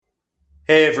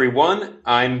Hey everyone,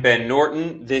 I'm Ben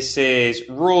Norton. This is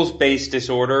Rules-Based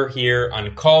Disorder here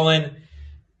on Callin.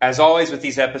 As always with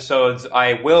these episodes,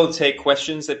 I will take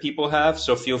questions that people have,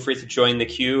 so feel free to join the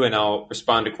queue and I'll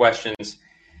respond to questions.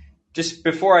 Just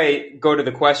before I go to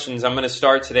the questions, I'm going to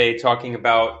start today talking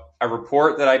about a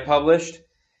report that I published,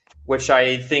 which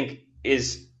I think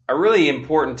is a really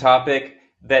important topic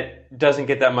that doesn't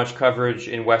get that much coverage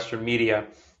in Western media,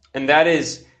 and that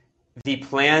is the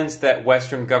plans that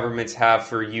Western governments have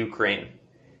for Ukraine.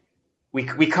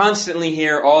 We constantly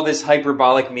hear all this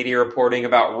hyperbolic media reporting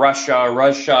about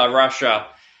Russia.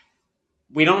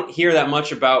 We don't hear that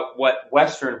much about what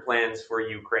Western plans for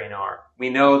Ukraine are. We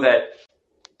know that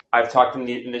I've talked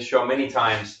in this show many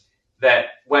times that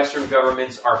Western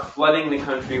governments are flooding the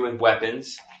country with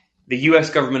weapons. The U.S.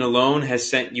 government alone has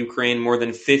sent Ukraine more than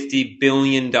 $50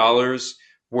 billion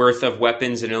worth of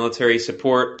weapons and military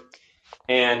support,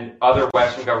 and other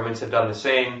Western governments have done the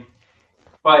same.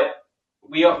 But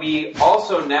we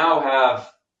also now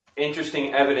have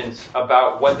interesting evidence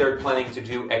about what they're planning to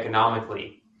do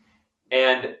economically.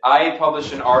 And I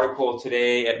published an article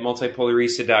today at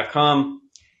multipolarista.com,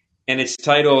 and it's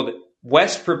titled,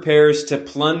 West Prepares to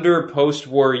Plunder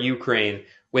Post-War Ukraine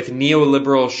with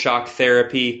Neoliberal Shock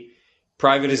Therapy,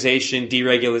 Privatization,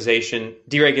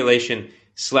 Deregulation,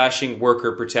 Slashing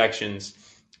Worker Protections.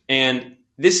 And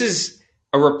this is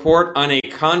a report on a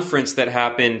conference that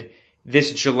happened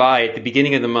this July, at the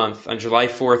beginning of the month, on July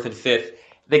 4th and 5th.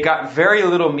 They got very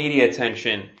little media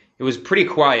attention. It was pretty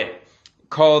quiet,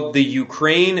 called the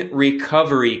Ukraine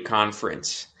Recovery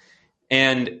Conference.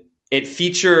 And it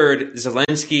featured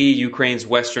Zelensky, Ukraine's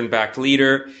Western-backed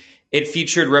leader. It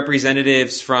featured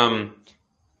representatives from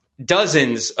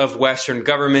dozens of Western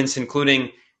governments,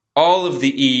 including all of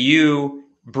the EU,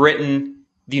 Britain,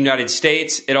 the United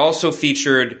States. It also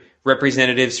featured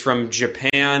representatives from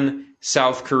Japan,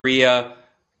 South Korea,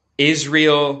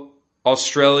 Israel,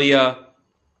 Australia.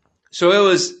 So it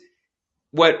was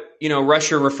what,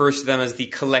 Russia refers to them as the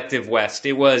collective West.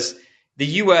 It was the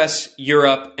US,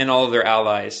 Europe, and all of their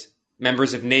allies,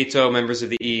 members of NATO, members of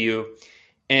the EU.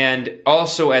 And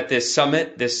also at this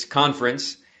summit, this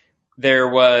conference, there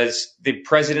was the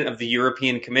president of the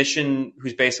European Commission,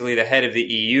 who's basically the head of the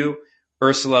EU,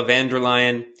 Ursula von der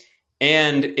Leyen.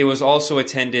 And it was also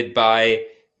attended by,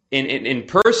 in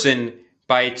person,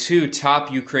 by two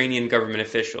top Ukrainian government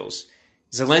officials.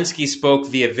 Zelensky spoke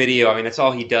via video. I mean, that's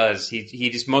all he does.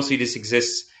 He just mostly just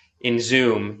exists in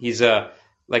Zoom. He's a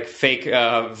fake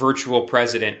virtual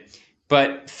president.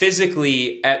 But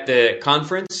physically at the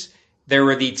conference, there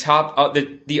were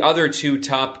the other two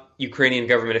top Ukrainian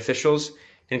government officials,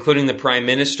 including the Prime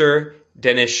Minister,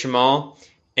 Denis Shmyhal,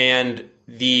 and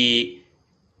the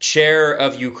chair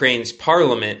of Ukraine's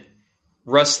parliament,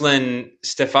 Ruslan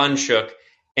Stefanchuk.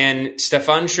 And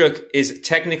Stefanchuk is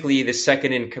technically the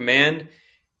second in command.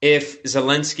 If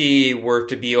Zelensky were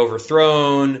to be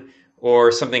overthrown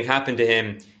or something happened to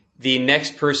him, the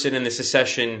next person in the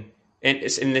succession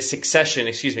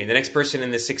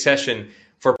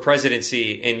for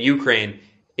presidency in Ukraine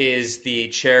is the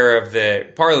chair of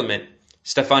the parliament,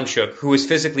 Stefanchuk, who was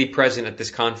physically present at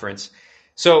this conference.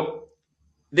 So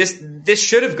this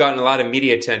should have gotten a lot of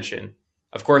media attention.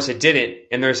 Of course, it didn't,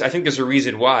 and I think there's a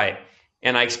reason why,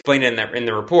 and I explained it in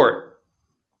the report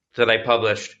that I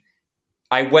published.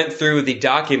 I went through the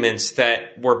documents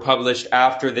that were published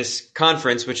after this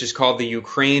conference, which is called the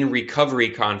Ukraine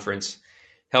Recovery Conference,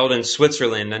 held in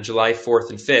Switzerland on July 4th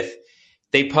and 5th.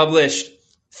 They published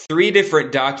 3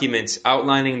 different documents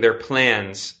outlining their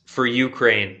plans for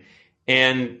Ukraine.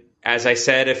 And as I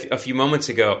said a few moments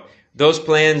ago, those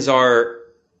plans are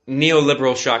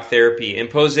neoliberal shock therapy,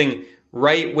 imposing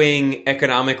right-wing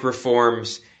economic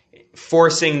reforms,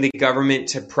 forcing the government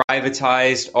to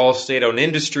privatize all state-owned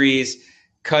industries,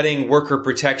 cutting worker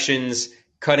protections,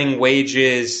 cutting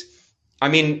wages. I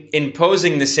mean,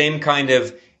 imposing the same kind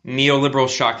of neoliberal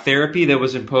shock therapy that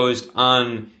was imposed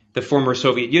on the former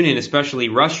Soviet Union, especially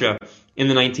Russia, in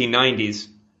the 1990s.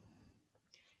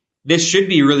 This should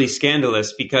be really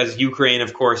scandalous because Ukraine,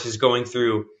 of course, is going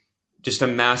through just a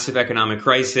massive economic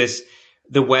crisis.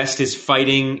 The West is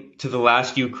fighting to the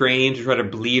last Ukraine to try to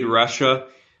bleed Russia.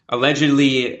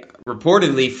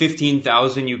 Reportedly,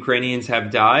 15,000 Ukrainians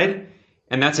have died,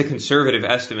 and that's a conservative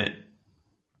estimate.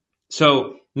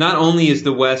 So not only is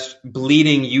the West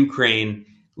bleeding Ukraine,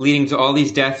 leading to all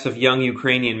these deaths of young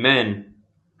Ukrainian men,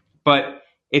 but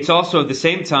it's also at the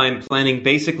same time planning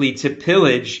basically to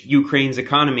pillage Ukraine's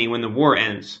economy when the war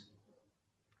ends.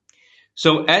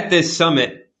 So at this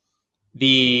summit,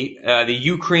 the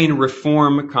Ukraine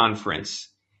Reform Conference,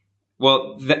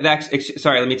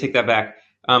 let me take that back.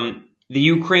 The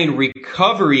Ukraine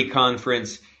Recovery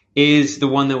Conference is the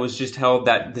one that was just held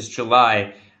this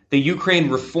July. The Ukraine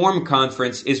Reform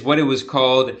Conference is what it was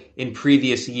called in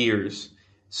previous years.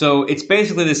 So it's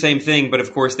basically the same thing, but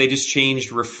of course they just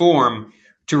changed reform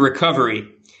to recovery.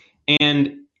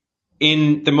 And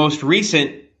in the most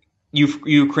recent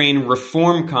Ukraine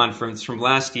Reform Conference from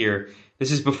last year,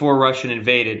 this is before Russia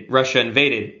invaded,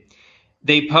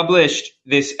 they published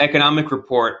this economic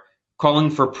report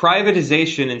calling for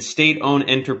privatization and state-owned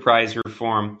enterprise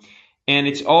reform. And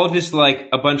it's all just like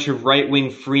a bunch of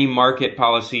right-wing free market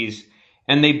policies.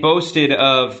 And they boasted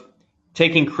of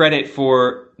taking credit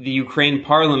for the Ukraine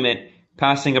parliament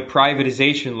passing a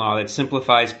privatization law that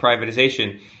simplifies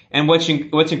privatization. And what's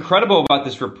incredible about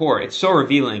this report, it's so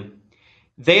revealing.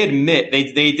 They admit,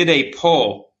 they did a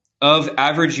poll of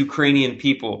average Ukrainian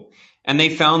people, and they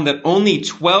found that only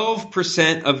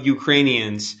 12% of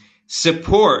Ukrainians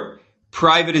support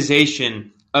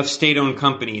privatization of state-owned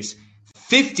companies.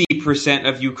 50%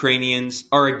 of Ukrainians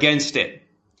are against it.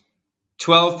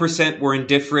 12% were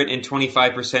indifferent and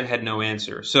 25% had no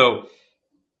answer. So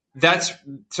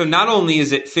not only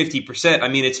is it 50%, I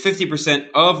mean, it's 50%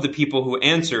 of the people who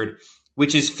answered,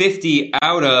 which is 50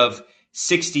 out of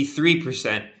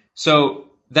 63%. So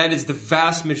that is the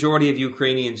vast majority of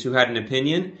Ukrainians who had an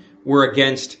opinion were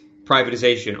against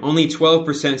privatization. Only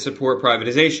 12% support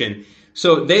privatization.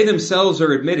 So they themselves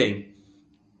are admitting,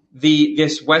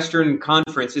 this Western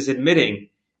conference is admitting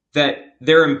that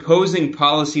they're imposing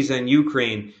policies on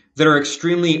Ukraine that are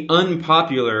extremely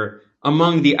unpopular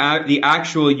among the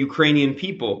actual Ukrainian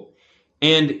people.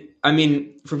 And I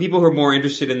mean, for people who are more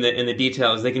interested in the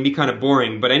details, they can be kind of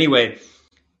boring. But anyway,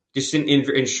 just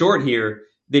in short here,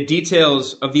 the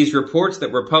details of these reports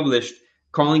that were published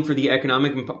calling for the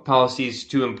economic policies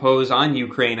to impose on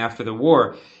Ukraine after the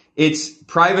war, it's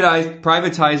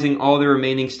privatizing all the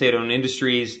remaining state-owned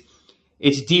industries.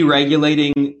 It's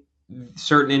deregulating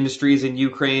certain industries in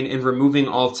Ukraine and removing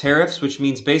all tariffs, which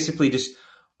means basically just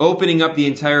opening up the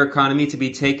entire economy to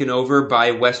be taken over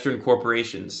by Western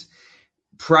corporations.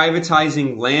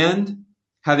 Privatizing land,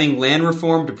 having land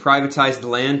reform to privatize the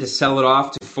land to sell it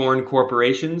off to foreign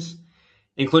corporations,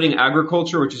 including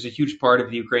agriculture, which is a huge part of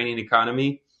the Ukrainian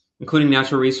economy, including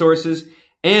natural resources.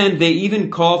 And they even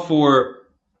call for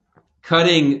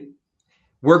cutting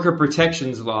worker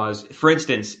protections laws. For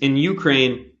instance, in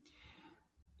Ukraine,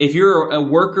 if you're a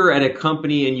worker at a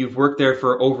company and you've worked there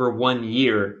for over 1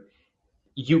 year,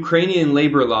 Ukrainian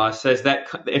labor law says that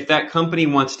if that company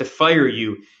wants to fire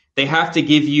you, they have to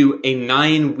give you a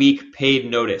 9-week paid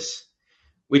notice,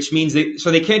 which means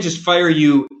they can't just fire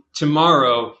you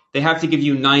tomorrow. They have to give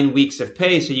you 9 weeks of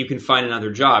pay so you can find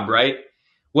another job, right?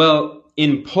 Well,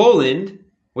 in Poland,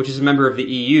 which is a member of the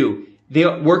EU, the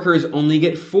workers only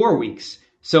get 4 weeks.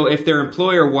 So if their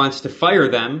employer wants to fire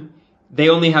them, they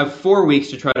only have 4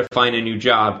 weeks to try to find a new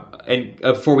job and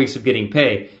 4 weeks of getting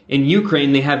pay. In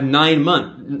Ukraine, they have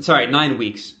 9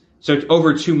 weeks. So it's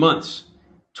over 2 months,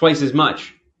 twice as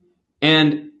much.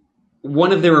 And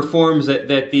one of the reforms that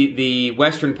the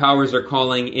Western powers are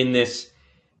calling in this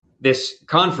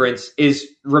conference is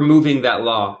removing that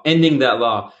law, ending that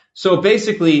law. So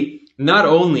basically, not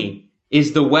only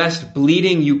is the West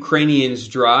bleeding Ukrainians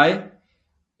dry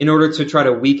in order to try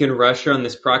to weaken Russia in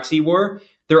this proxy war,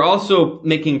 they're also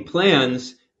making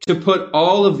plans to put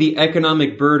all of the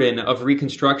economic burden of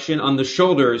reconstruction on the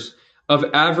shoulders of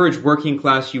average working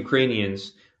class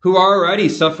Ukrainians who are already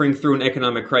suffering through an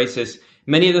economic crisis.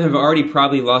 Many of them have already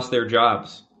probably lost their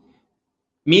jobs.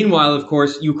 Meanwhile, of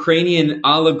course, Ukrainian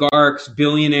oligarchs,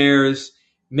 billionaires,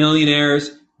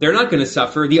 millionaires, they're not going to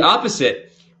suffer. The opposite.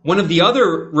 One of the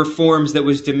other reforms that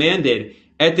was demanded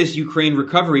at this Ukraine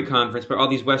Recovery Conference by all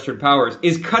these Western powers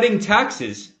is cutting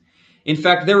taxes. In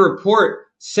fact, their report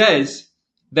says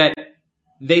that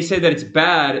they say that it's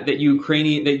bad that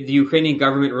the Ukrainian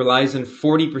government relies on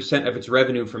 40% of its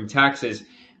revenue from taxes.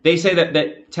 They say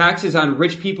that taxes on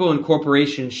rich people and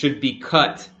corporations should be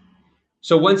cut.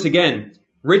 So once again,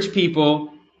 rich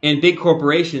people and big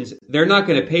corporations, they're not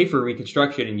going to pay for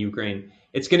reconstruction in Ukraine.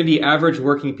 It's going to be average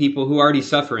working people who are already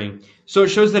suffering. So it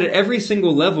shows that at every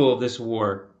single level of this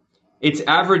war, it's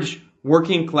average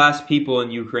working class people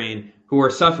in Ukraine who are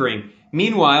suffering.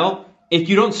 Meanwhile, if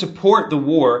you don't support the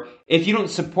war, if you don't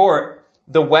support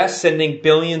the West sending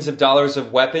billions of dollars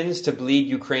of weapons to bleed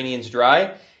Ukrainians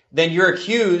dry, then you're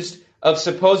accused of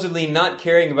supposedly not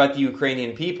caring about the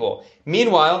Ukrainian people.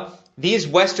 Meanwhile, these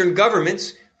Western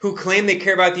governments who claim they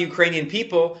care about the Ukrainian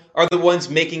people are the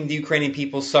ones making the Ukrainian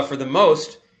people suffer the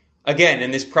most, again, in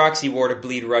this proxy war to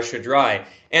bleed Russia dry.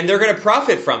 And they're going to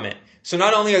profit from it. So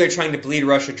not only are they trying to bleed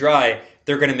Russia dry,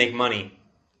 they're going to make money.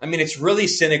 I mean, it's really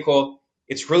cynical.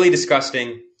 It's really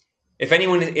disgusting. If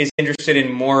anyone is interested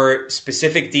in more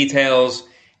specific details,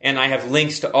 and I have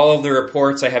links to all of the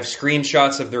reports, I have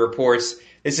screenshots of the reports.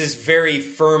 This is very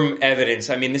firm evidence.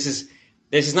 I mean, this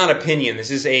is not opinion. This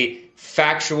is a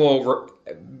factual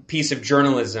piece of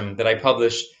journalism that I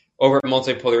published over at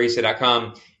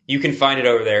multipolarista.com. You can find it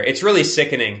over there. It's really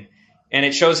sickening, and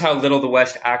it shows how little the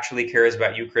West actually cares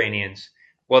about Ukrainians.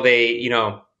 While they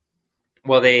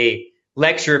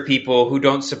lecture people who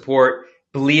don't support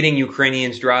bleeding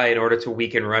Ukrainians dry in order to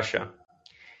weaken Russia.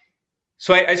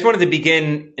 So I just wanted to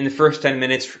begin in the first 10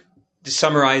 minutes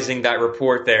summarizing that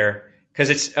report there, because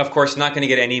it's, of course, not going to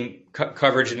get any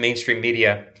coverage in mainstream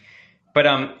media. But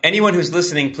anyone who's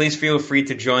listening, please feel free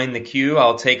to join the queue.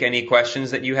 I'll take any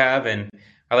questions that you have, and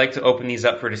I like to open these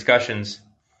up for discussions.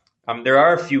 There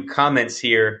are a few comments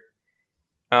here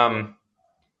from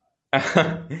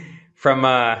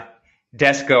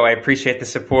Desco. I appreciate the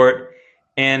support.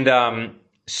 And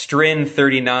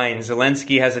Strin39,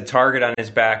 Zelensky has a target on his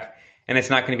back, and it's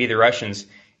not going to be the Russians.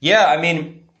 Yeah, I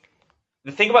mean,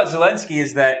 the thing about Zelensky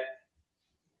is that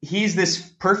he's this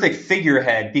perfect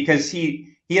figurehead because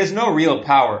he has no real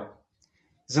power.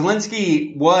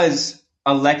 Zelensky was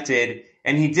elected,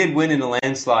 and he did win in a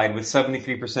landslide with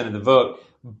 73% of the vote.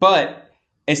 But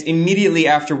as immediately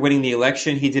after winning the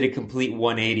election, he did a complete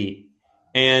 180.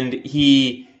 And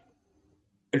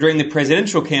during the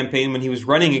presidential campaign, when he was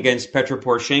running against Petro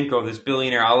Poroshenko, this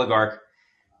billionaire oligarch,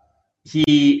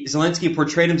 Zelensky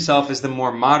portrayed himself as the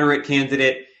more moderate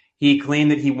candidate. He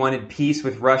claimed that he wanted peace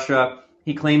with Russia.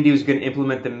 He claimed he was going to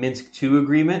implement the Minsk II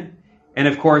agreement. And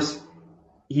of course,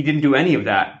 he didn't do any of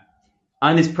that.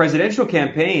 On his presidential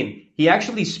campaign, he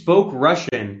actually spoke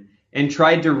Russian and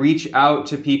tried to reach out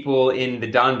to people in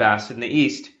the Donbass in the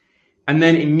east. And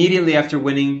then immediately after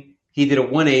winning, he did a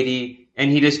 180 and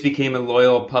he just became a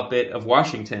loyal puppet of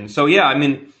Washington. So yeah, I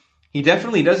mean, he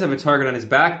definitely does have a target on his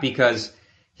back because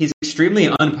he's extremely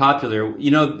unpopular.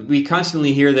 You know, we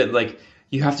constantly hear that, like,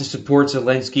 you have to support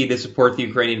Zelensky to support the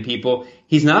Ukrainian people.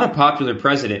 He's not a popular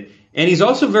president. And he's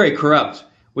also very corrupt,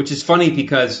 which is funny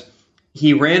because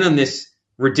he ran on this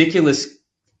ridiculous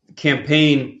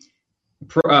campaign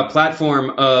platform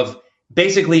of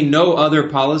basically no other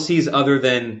policies other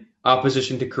than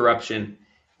opposition to corruption.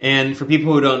 And for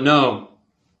people who don't know,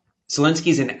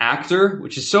 Zelensky's an actor,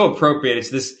 which is so appropriate.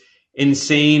 It's this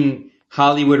insane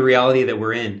Hollywood reality that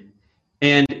we're in.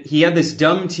 And he had this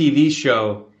dumb TV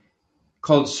show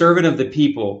called Servant of the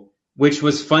People, which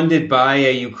was funded by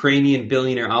a Ukrainian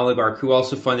billionaire oligarch who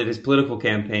also funded his political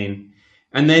campaign.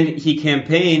 And then he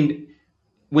campaigned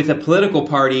with a political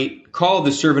party called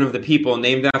the Servant of the People,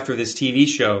 named after this TV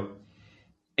show.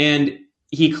 And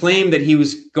he claimed that he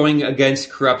was going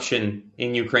against corruption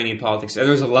in Ukrainian politics. And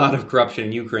there's a lot of corruption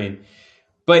in Ukraine.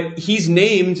 But he's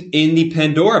named in the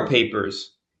Pandora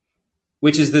Papers,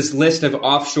 which is this list of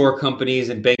offshore companies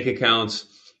and bank accounts.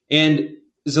 And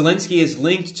Zelensky is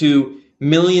linked to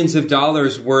millions of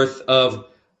dollars worth of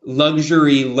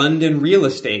luxury London real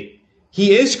estate.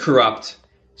 He is corrupt.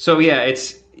 So yeah,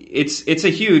 it's a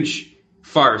huge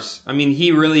farce. I mean,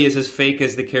 he really is as fake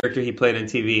as the character he played on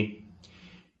TV.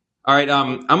 All right,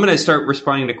 I'm going to start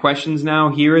responding to questions now.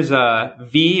 Here is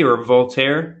V or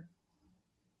Voltaire.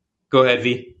 Go ahead,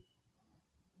 V.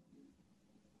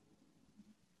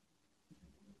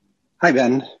 Hi,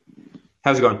 Ben.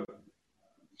 How's it going?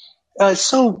 I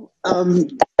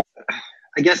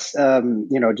guess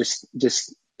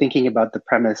just thinking about the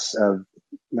premise of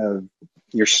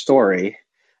your story.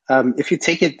 If you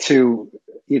take it to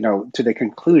the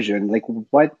conclusion, like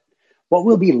what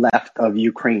will be left of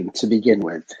Ukraine to begin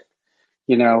with?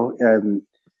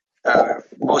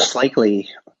 Most likely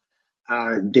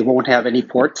they won't have any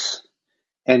ports,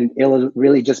 and it'll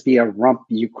really just be a rump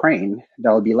Ukraine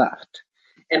that'll be left.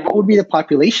 And what would be the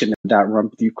population of that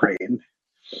rump Ukraine?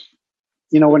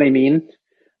 You know what I mean?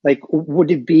 Like,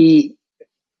 would it be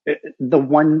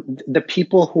the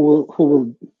people who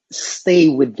will stay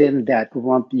within that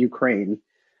rump Ukraine?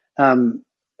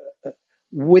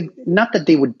 Would not that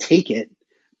they would take it,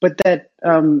 but that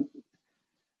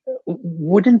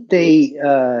wouldn't they?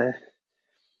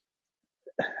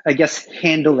 I guess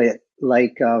handle it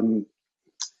like how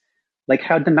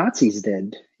the Nazis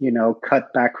did.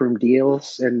 Cut backroom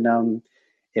deals and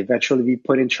eventually be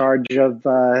put in charge of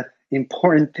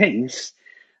important things.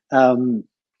 You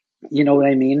know what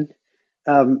I mean?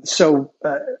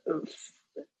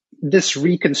 This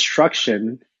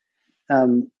reconstruction,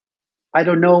 I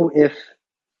don't know if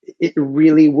it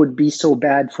really would be so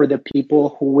bad for the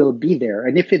people who will be there.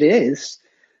 And if it is,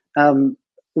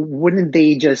 wouldn't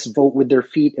they just vote with their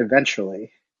feet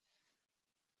eventually?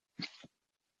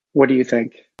 What do you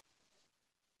think?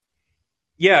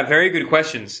 Yeah, very good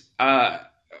questions.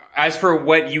 As for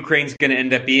what Ukraine's going to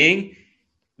end up being,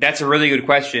 that's a really good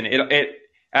question.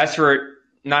 As for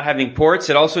not having ports,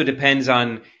 it also depends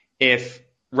on if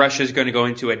Russia is going to go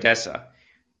into Odessa.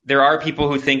 There are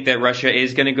people who think that Russia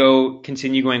is going to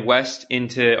continue going west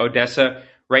into Odessa.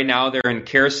 Right now, they're in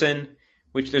Kherson,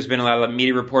 which there's been a lot of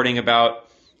media reporting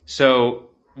about. So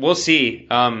we'll see.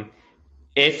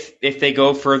 If they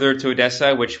go further to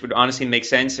Odessa, which would honestly make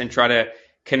sense, and try to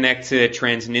connect to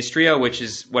Transnistria, which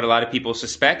is what a lot of people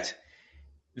suspect,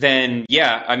 then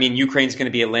yeah, I mean, Ukraine's going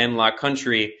to be a landlocked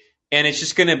country, and it's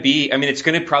just going to be, I mean, it's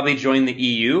going to probably join the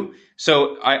EU.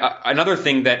 So another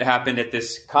thing that happened at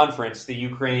this conference, the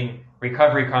Ukraine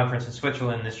Recovery Conference in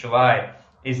Switzerland this July,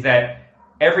 is that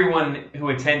everyone who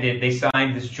attended, they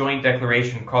signed this joint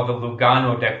declaration called the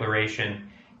Lugano Declaration.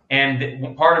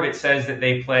 And part of it says that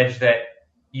they pledge that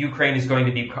Ukraine is going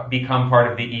to become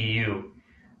part of the EU.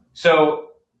 So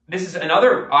this is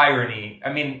another irony.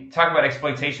 I mean, talk about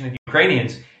exploitation of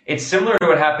Ukrainians. It's similar to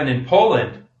what happened in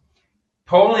Poland.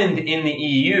 Poland in the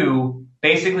EU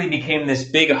basically became this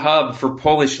big hub for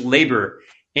Polish labor.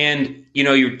 And, you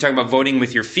know, you're talking about voting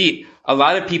with your feet. A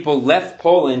lot of people left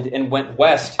Poland and went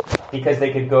west because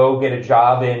they could go get a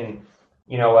job in,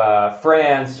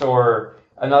 France or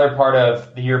another part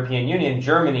of the European Union,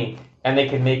 Germany, and they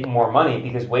could make more money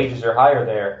because wages are higher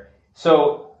there.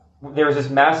 So there was this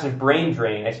massive brain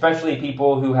drain, especially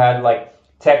people who had like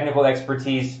technical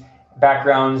expertise,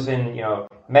 backgrounds in,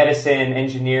 medicine,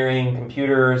 engineering,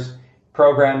 computers,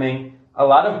 programming. A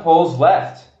lot of Poles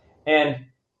left, and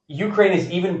Ukraine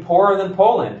is even poorer than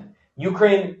Poland.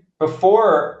 Ukraine,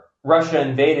 before Russia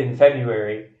invaded in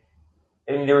February,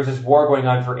 I mean, there was this war going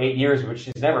on for 8 years, which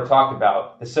is never talked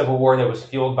about. The civil war that was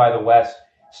fueled by the West,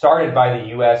 started by the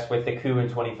U.S. with the coup in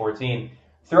 2014.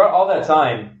 Throughout all that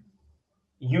time,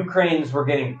 Ukrainians were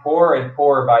getting poorer and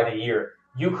poorer by the year.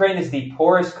 Ukraine is the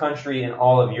poorest country in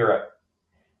all of Europe.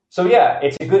 So yeah,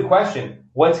 it's a good question.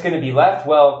 What's going to be left?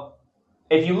 Well,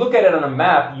 if you look at it on a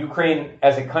map, Ukraine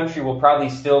as a country will probably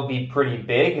still be pretty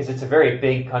big because it's a very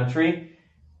big country.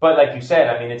 But like you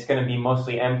said, I mean, it's going to be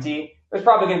mostly empty. There's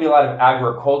probably going to be a lot of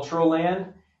agricultural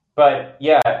land. But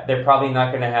yeah, they're probably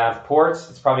not going to have ports.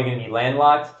 It's probably going to be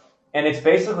landlocked. And it's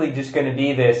basically just going to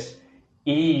be this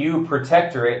EU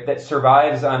protectorate that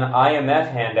survives on IMF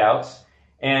handouts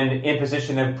and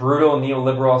imposition of brutal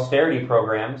neoliberal austerity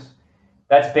programs.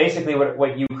 That's basically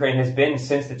what Ukraine has been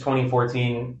since the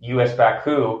 2014 US-backed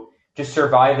coup, just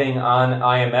surviving on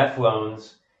IMF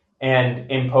loans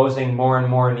and imposing more and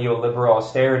more neoliberal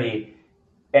austerity.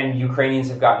 And Ukrainians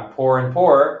have gotten poorer and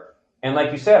poorer. And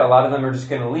like you said, a lot of them are just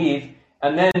going to leave.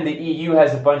 And then the EU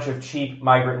has a bunch of cheap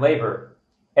migrant labor.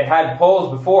 It had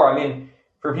Poles before. I mean,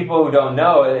 for people who don't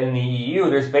know, in the EU,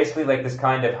 there's basically like this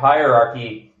kind of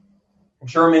hierarchy.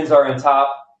 Germans are on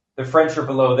top. The French are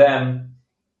below them.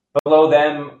 Below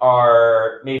them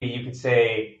are, maybe you could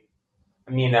say,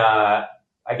 I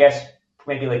guess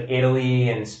maybe like Italy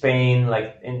and Spain,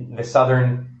 like in the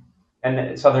southern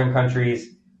countries,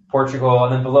 Portugal,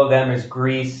 and then below them is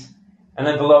Greece, and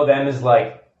then below them is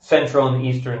like Central and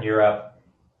Eastern Europe.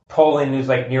 Poland is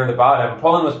like near the bottom.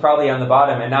 Poland was probably on the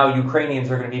bottom, and now Ukrainians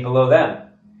are going to be below them.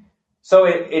 So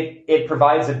it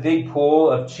provides a big pool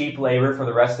of cheap labor for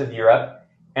the rest of Europe,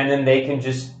 and then they can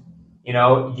just,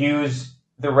 use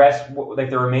the rest, like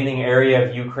the remaining area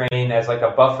of Ukraine as like a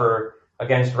buffer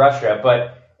against Russia.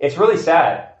 But it's really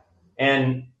sad.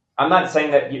 And I'm not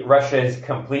saying that Russia is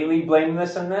completely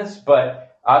blameless in this,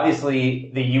 but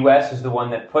obviously the US is the one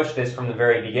that pushed this from the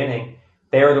very beginning.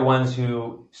 They are the ones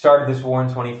who started this war in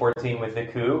 2014 with the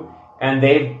coup, and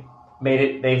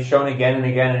they've shown again and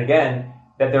again and again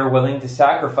that they're willing to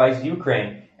sacrifice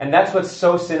Ukraine. And that's what's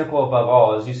so cynical above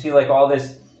all, is you see like all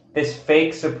this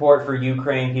fake support for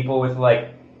Ukraine, people with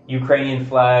like Ukrainian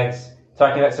flags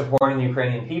talking about supporting the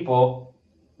Ukrainian people.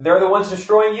 They're the ones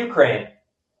destroying Ukraine.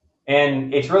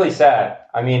 And it's really sad.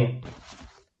 I mean,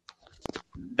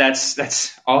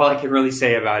 that's all I can really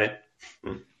say about it.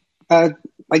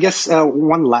 I guess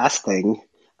one last thing.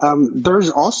 There's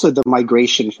also the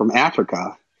migration from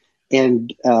Africa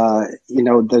and,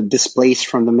 the displaced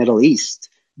from the Middle East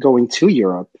going to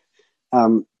Europe.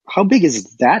 How big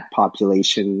is that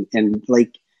population, and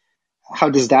like, how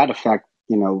does that affect,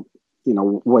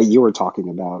 what you were talking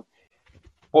about?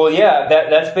 Well, yeah,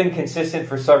 that's been consistent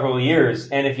for several years.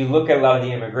 And if you look at a lot of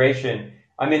the immigration,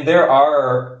 I mean, there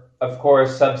are, of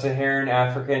course, sub-Saharan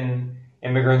African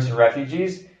immigrants and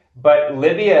refugees, but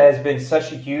Libya has been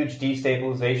such a huge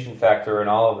destabilization factor in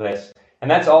all of this. And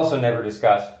that's also never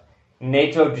discussed.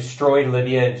 NATO destroyed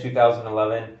Libya in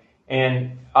 2011,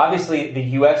 and obviously the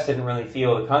U.S. didn't really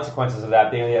feel the consequences of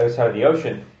that being on the other side of the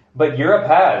ocean. but Europe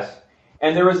has.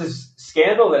 And there was this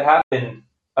scandal that happened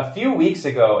a few weeks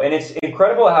ago, and it's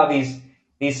incredible how these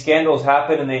scandals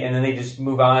happen and then they just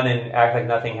move on and act like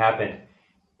nothing happened.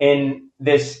 In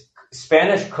this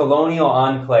Spanish colonial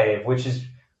enclave, which is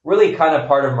really kind of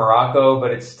part of Morocco,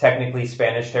 but it's technically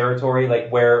Spanish territory, like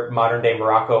where modern day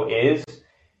Morocco is.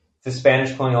 It's a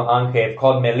Spanish colonial enclave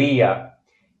called Melilla.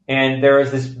 And there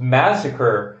was this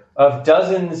massacre of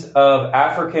dozens of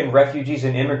African refugees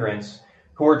and immigrants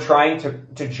who were trying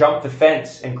to jump the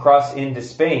fence and cross into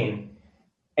Spain.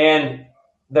 And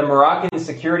the Moroccan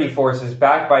security forces,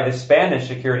 backed by the Spanish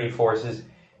security forces,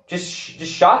 just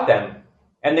shot them.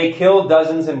 And they killed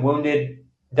dozens and wounded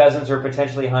dozens or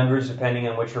potentially hundreds, depending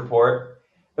on which report.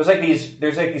 There's like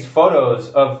these photos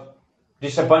of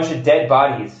just a bunch of dead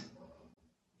bodies.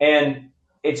 And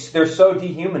they're so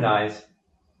dehumanized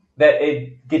that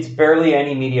it gets barely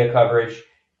any media coverage.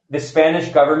 The Spanish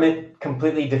government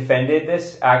completely defended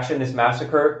this action, this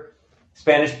massacre.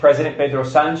 Spanish President Pedro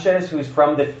Sanchez, who's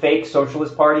from the fake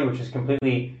Socialist Party, which is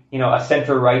completely, a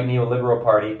center-right neoliberal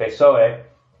party, PSOE,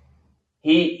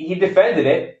 he defended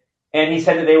it, and he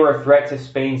said that they were a threat to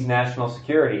Spain's national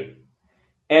security.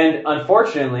 And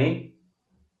unfortunately,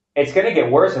 it's going to get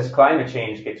worse as climate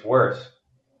change gets worse.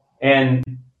 And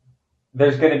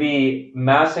there's going to be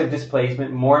massive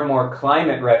displacement, more and more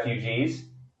climate refugees.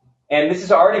 And this is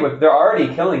they're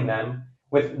already killing them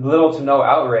with little to no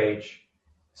outrage.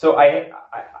 So I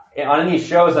on these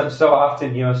shows, I'm so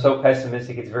often, so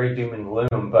pessimistic. It's very doom and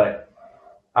gloom. But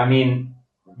I mean,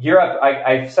 Europe,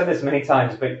 I've said this many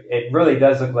times, but it really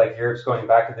does look like Europe's going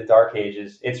back to the dark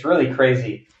ages. It's really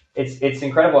crazy. It's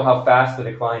incredible how fast the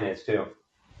decline is too.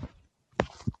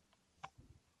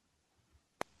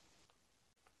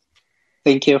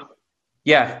 Thank you.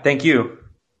 Yeah, thank you.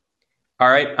 All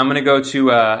right, I'm going to go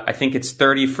to, I think it's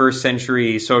 31st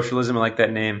century socialism. I like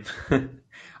that name.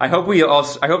 I hope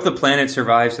the planet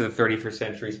survives to the 31st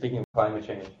century, speaking of climate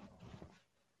change.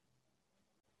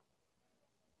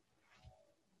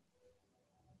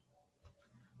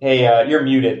 Hey, you're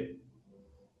muted.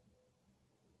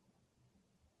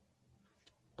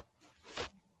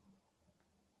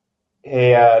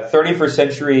 Hey, 31st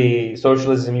century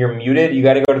socialism, you're muted. You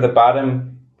got to go to the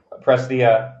bottom, press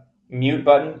the mute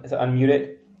button to unmute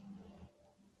it.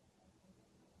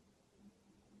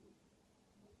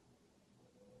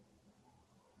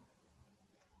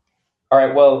 All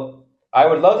right, well, I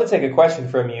would love to take a question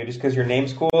from you just because your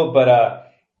name's cool, but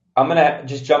I'm going to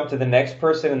just jump to the next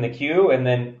person in the queue, and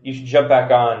then you should jump back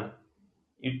on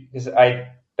because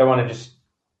I don't want to just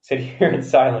sit here in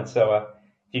silence. So if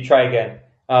you try again.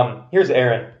 Here's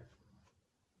Aaron.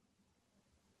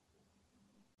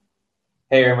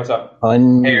 Hey, Aaron, what's up? Hey,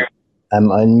 Aaron. I'm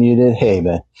unmuted. Hey,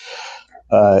 man.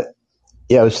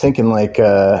 Yeah, I was thinking like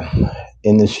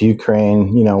in this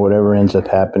Ukraine, whatever ends up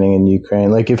happening in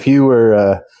Ukraine, like if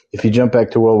you jump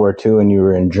back to World War II and you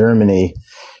were in Germany,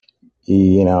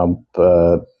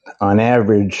 on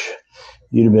average,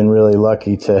 you'd have been really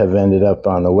lucky to have ended up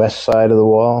on the west side of the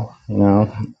wall, of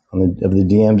the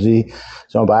DMZ.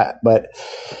 So, but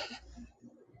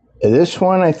this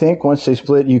one, I think, once they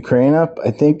split Ukraine up,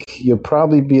 I think you'll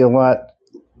probably be a lot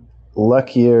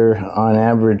luckier on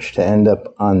average to end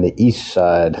up on the east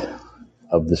side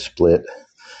of the split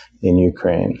in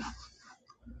Ukraine.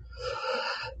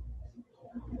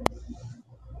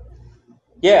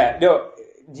 Yeah, no.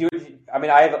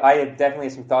 I have definitely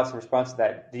some thoughts in response to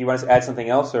that. Do you want to add something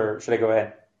else, or should I go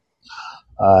ahead?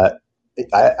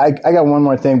 I got one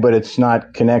more thing, but it's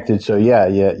not connected. So yeah,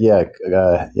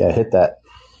 hit that.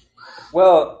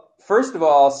 Well, first of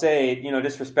all, I'll say,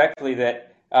 disrespectfully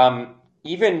that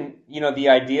even, the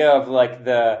idea of like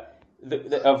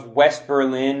of West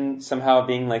Berlin somehow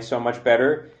being like so much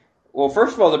better. Well,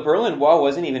 first of all, the Berlin Wall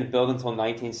wasn't even built until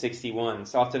 1961.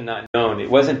 It's often not known.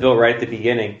 It wasn't built right at the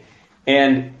beginning.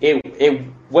 And it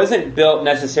wasn't built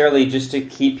necessarily just to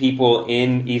keep people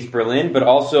in East Berlin, but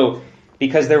also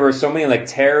because there were so many like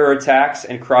terror attacks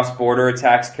and cross-border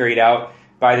attacks carried out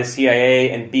by the CIA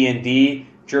and BND,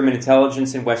 German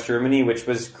intelligence in West Germany, which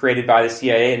was created by the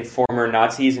CIA and former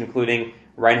Nazis, including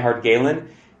Reinhard Gehlen.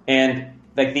 And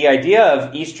like the idea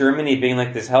of East Germany being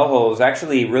like this hellhole is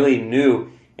actually really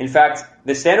new. In fact,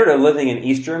 the standard of living in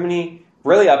East Germany,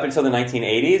 really up until the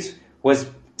 1980s, was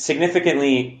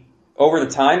significantly, over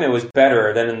the time, it was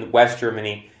better than in West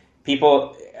Germany.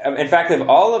 People, in fact, of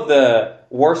all of the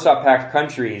Warsaw Pact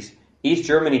countries, East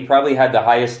Germany probably had the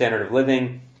highest standard of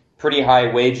living, pretty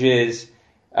high wages,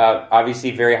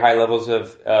 obviously very high levels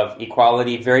of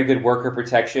equality, very good worker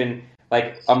protection,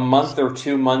 like a month or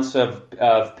 2 months of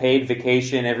paid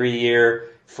vacation every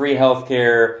year, free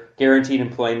healthcare, guaranteed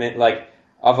employment. Like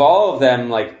of all of them,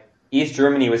 like East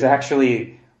Germany was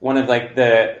actually one of like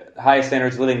the highest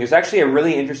standards of living. There's actually a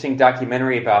really interesting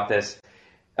documentary about this.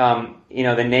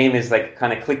 The name is like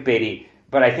kind of clickbaity,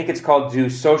 but I think it's called "Do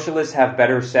Socialists Have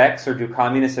Better Sex" or "Do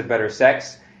Communists Have Better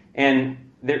Sex?" And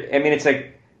it's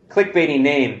a clickbaity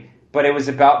name, but it was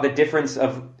about the difference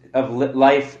of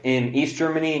life in East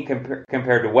Germany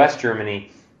compared to West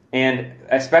Germany, and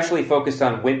especially focused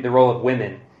on the role of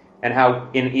women and how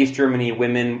in East Germany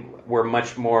women were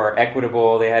much more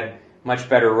equitable. They had much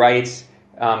better rights.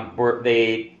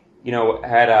 They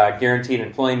had guaranteed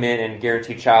employment and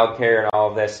guaranteed childcare and all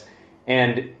of this.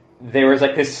 And there was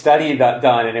like this study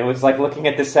done, and it was like looking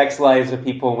at the sex lives of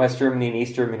people in West Germany and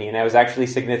East Germany, and it was actually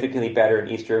significantly better in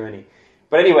East Germany.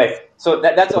 But anyway, so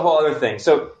that's a whole other thing.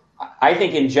 So I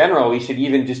think in general we should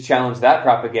even just challenge that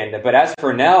propaganda. But as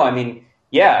for now,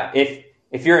 yeah,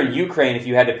 if you're in Ukraine, if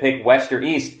you had to pick West or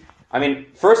East,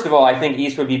 first of all, I think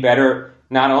East would be better,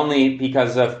 not only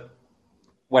because of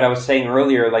what I was saying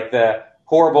earlier, like the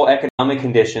horrible economic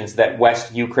conditions that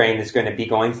West Ukraine is going to be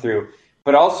going through,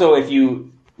 but also if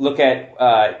you look at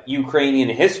Ukrainian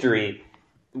history,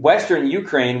 Western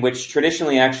Ukraine, which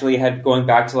traditionally actually had going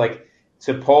back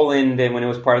to Poland and when it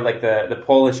was part of like the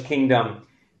Polish kingdom,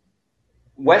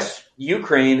 West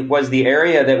Ukraine was the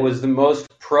area that was the most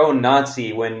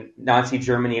pro-Nazi when Nazi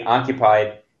Germany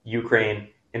occupied Ukraine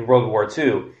in World War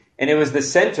II. And it was the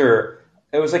center,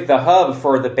 it was like the hub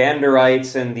for the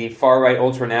Banderites and the far-right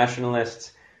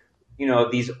ultranationalists,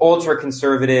 these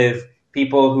ultra-conservative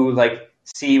people who like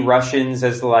see Russians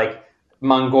as like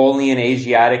Mongolian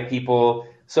Asiatic people.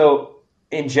 So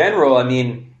in general,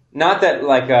 not that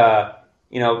like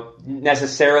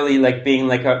necessarily like being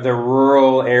like the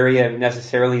rural area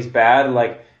necessarily is bad.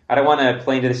 Like I don't want to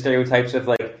play into the stereotypes of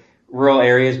like rural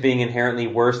areas being inherently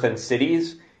worse than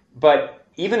cities, but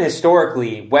even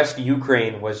historically, West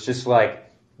Ukraine was just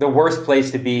like the worst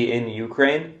place to be in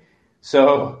Ukraine.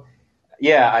 So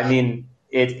yeah,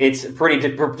 it's a pretty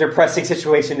depressing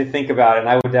situation to think about, and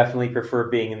I would definitely prefer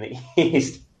being in the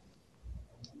East.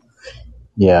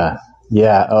 Yeah,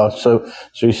 yeah. Oh, so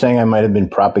you're saying I might have been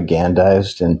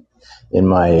propagandized in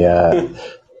my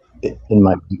in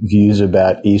my views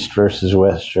about East versus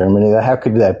West Germany? How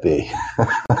could that be?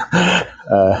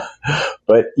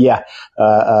 But yeah.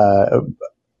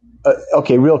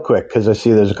 Okay, real quick, because I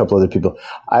see there's a couple other people.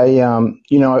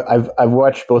 I've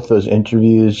watched both those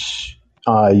interviews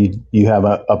you have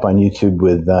up on YouTube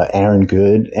with Aaron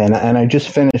Good, and I just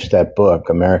finished that book,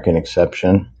 American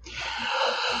Exception.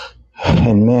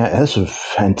 And man, that's a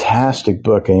fantastic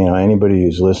book. And, anybody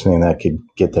who's listening that could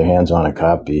get their hands on a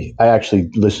copy. I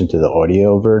actually listened to the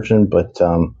audio version, but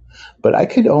I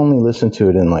could only listen to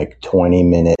it in like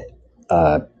 20-minute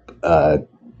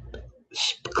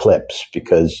clips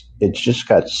because it's just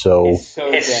got It's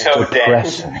so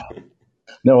depressing.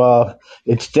 No,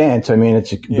 it's dense. But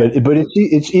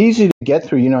it's easy to get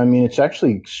through. It's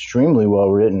actually extremely well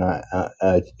written.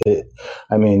 That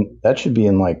should be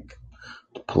in like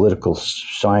political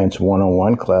science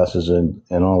 101 classes in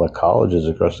all the colleges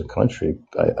across the country,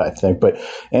 I think. But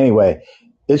anyway,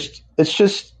 it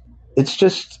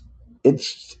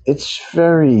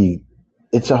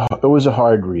was a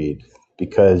hard read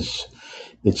because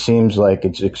it seems like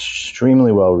it's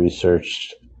extremely well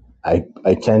researched. I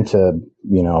tend to,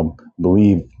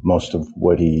 believe most of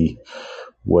what he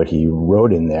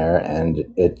wrote in there, and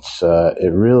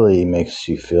it really makes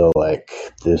you feel like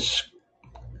this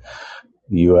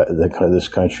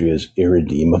country is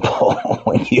irredeemable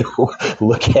when you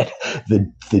look at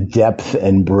the depth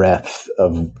and breadth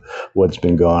of what's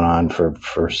been going on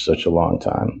for such a long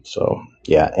time. So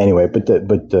yeah. Anyway, but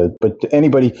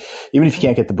anybody, even if you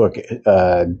can't get the book,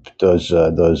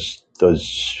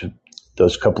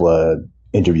 those couple of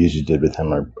interviews you did with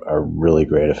him are really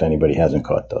great. If anybody hasn't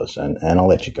caught those, and I'll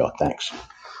let you go. Thanks.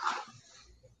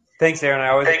 Thanks, Aaron. I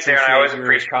always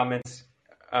appreciate your comments.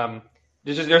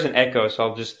 There's an echo, so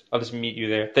I'll just meet you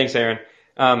there. Thanks, Aaron.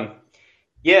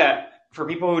 Yeah, for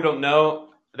people who don't know,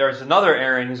 there's another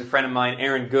Aaron who's a friend of mine,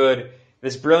 Aaron Good,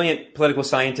 this brilliant political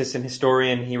scientist and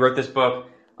historian. He wrote this book,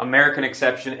 American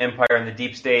Exception, Empire and the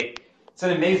Deep State. It's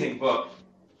an amazing book.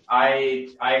 I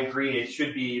agree. It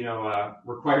should be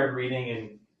required reading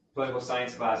in political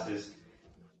science classes.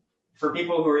 For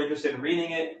people who are interested in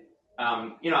reading it,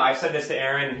 I've said this to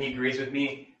Aaron and he agrees with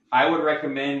me. I would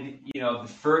recommend, the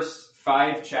first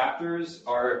 5 chapters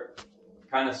are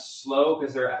kind of slow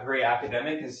because they're very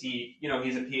academic because he's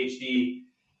a PhD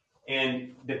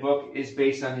and the book is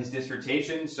based on his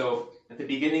dissertation. So at the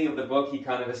beginning of the book, he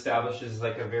kind of establishes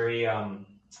like a very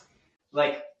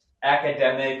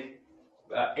academic,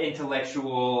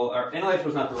 intellectual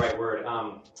is not the right word,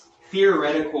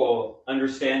 theoretical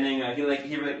understanding. I feel like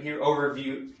he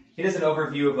does an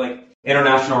overview of like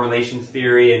international relations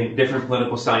theory and different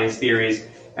political science theories,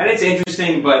 and it's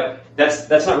interesting, but that's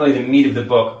not really the meat of the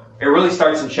book. It really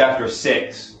starts in chapter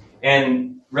 6,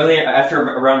 and really after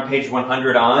around page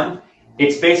 100 on,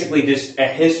 it's basically just a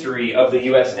history of the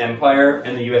U.S. empire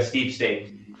and the U.S. deep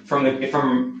state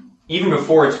from even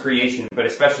before its creation, but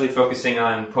especially focusing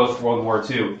on post-World War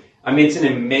II. I mean, it's an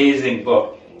amazing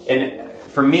book. And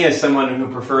for me, as someone who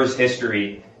prefers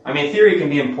history, I mean, theory can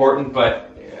be important,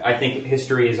 but I think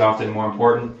history is often more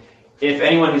important. If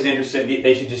anyone who's interested,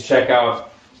 they should just check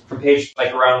out from page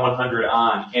like around 100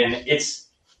 on. And it's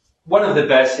one of the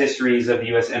best histories of the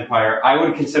U.S. empire. I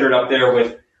would consider it up there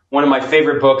with one of my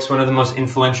favorite books, one of the most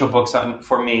influential books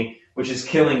for me, which is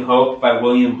Killing Hope by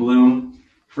William Bloom.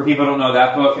 For people who don't know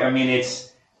that book, I mean,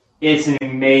 it's an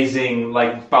amazing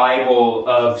like Bible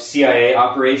of CIA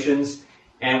operations.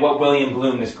 And what William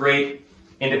Bloom, this great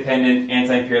independent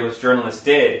anti-imperialist journalist,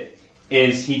 did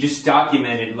is he just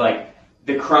documented like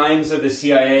the crimes of the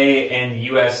CIA and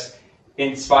U.S.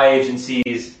 in spy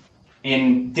agencies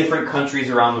in different countries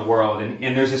around the world.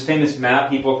 And there's this famous map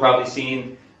people have probably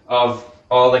seen of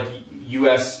all like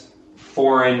U.S.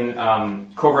 foreign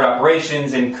covert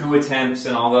operations and coup attempts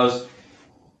and all those.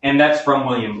 And that's from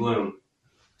William Bloom.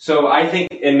 So I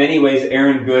think in many ways,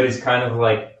 Aaron Good is kind of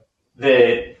like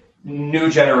the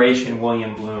new generation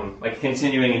William Bloom, like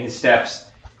continuing in his steps.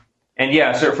 And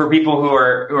yeah, so for people who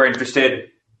are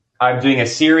interested, I'm doing a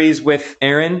series with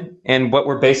Aaron, and what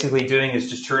we're basically doing is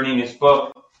just turning his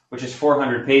book, which is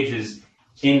 400 pages,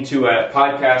 into a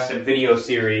podcast and video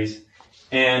series.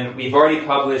 And we've already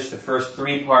published the first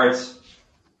 3 parts.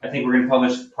 I think we're going to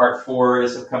publish part 4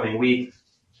 this upcoming week.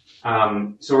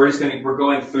 So we're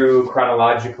going through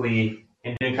chronologically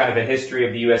and doing kind of a history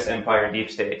of the U.S. empire and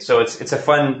deep state. So it's a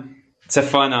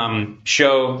fun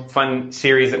show, fun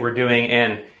series that we're doing,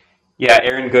 and yeah,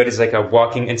 Aaron Good is like a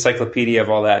walking encyclopedia of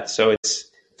all that. So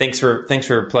thanks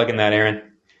for plugging that, Aaron.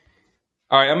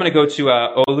 All right, I'm gonna go to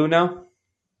Olu now.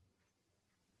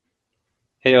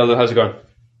 Hey Olu, how's it going?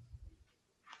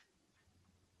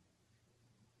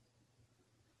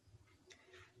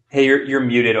 Hey, you're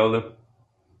muted, Olu.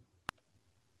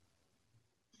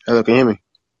 Hello, can you hear me?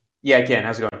 Yeah, I can.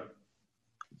 How's it going?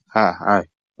 Hi.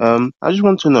 I just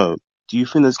want to know, do you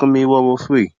think there's going to be World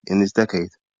War III in this decade?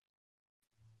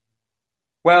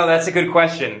 Well, that's a good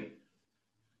question.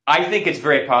 I think it's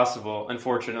very possible,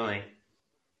 unfortunately.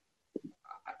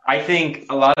 I think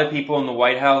a lot of people in the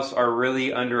White House are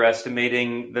really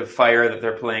underestimating the fire that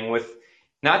they're playing with,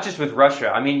 not just with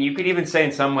Russia. I mean, you could even say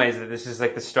in some ways that this is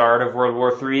like the start of World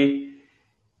War III.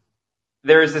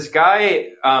 There is this guy,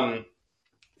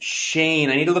 Shane,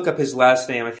 I need to look up his last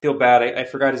name. I feel bad. I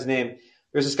forgot his name.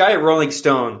 There's this guy at Rolling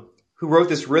Stone who wrote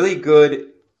this really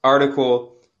good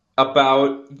article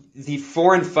about the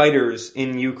foreign fighters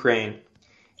in Ukraine.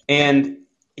 And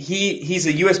he's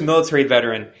a U.S. military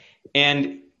veteran.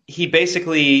 And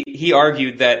he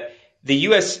argued that the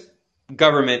U.S.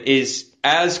 government is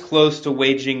as close to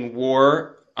waging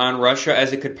war on Russia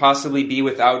as it could possibly be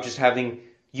without just having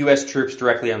U.S. troops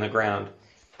directly on the ground.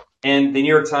 And the New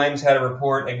York Times had a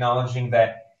report acknowledging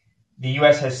that the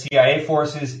U.S. has CIA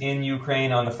forces in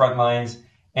Ukraine on the front lines,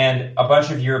 and a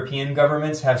bunch of European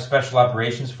governments have special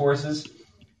operations forces.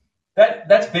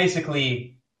 That's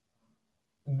basically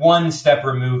one step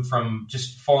removed from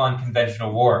just full-on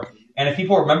conventional war. And if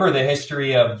people remember the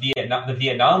history of the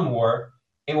Vietnam War,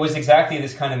 it was exactly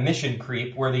this kind of mission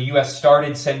creep where the U.S.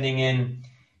 started sending in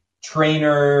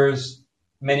trainers,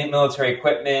 military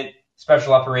equipment,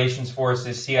 special operations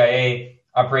forces, CIA,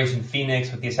 Operation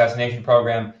Phoenix with the assassination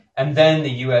program, and then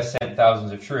the U.S. sent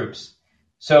thousands of troops.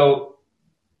 So,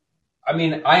 I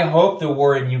mean, I hope the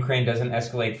war in Ukraine doesn't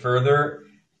escalate further.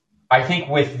 I think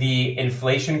with the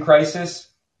inflation crisis,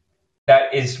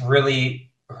 that is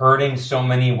really hurting so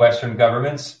many Western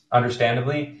governments,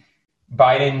 understandably.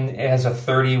 Biden has a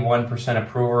 31%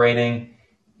 approval rating.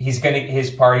 His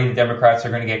party, the Democrats, are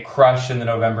going to get crushed in the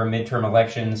November midterm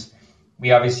elections.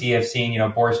 We obviously have seen,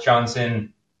 Boris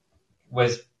Johnson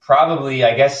was probably,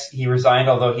 I guess he resigned,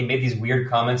 although he made these weird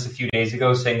comments a few days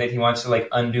ago saying that he wants to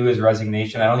undo his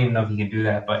resignation. I don't even know if he can do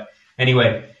that. But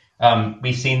anyway,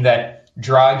 we've seen that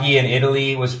Draghi in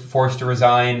Italy was forced to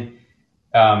resign.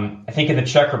 I think in the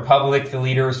Czech Republic, the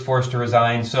leader was forced to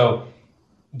resign. So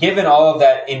given all of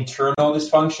that internal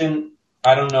dysfunction,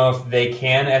 I don't know if they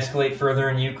can escalate further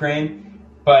in Ukraine.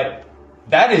 But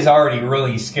that is already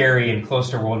really scary and close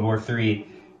to World War III.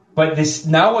 But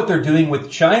now what they're doing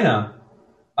with China,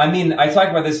 I mean, I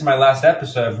talked about this in my last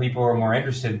episode if people were more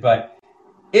interested, but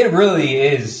it really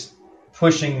is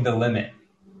pushing the limit.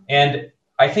 And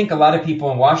I think a lot of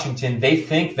people in Washington, they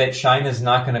think that China's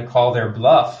not going to call their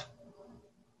bluff.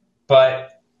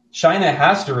 But China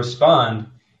has to respond.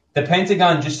 The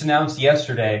Pentagon just announced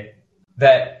yesterday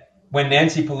that when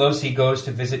Nancy Pelosi goes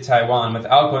to visit Taiwan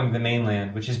without going to the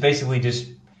mainland, which is basically just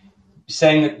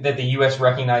saying that the U.S.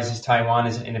 recognizes Taiwan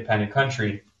as an independent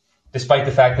country, despite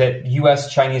the fact that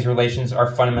U.S.-Chinese relations are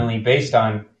fundamentally based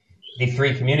on the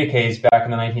three communiques back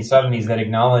in the 1970s that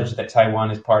acknowledged that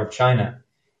Taiwan is part of China.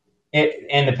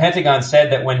 And the Pentagon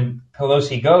said that when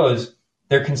Pelosi goes,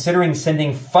 they're considering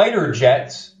sending fighter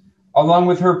jets along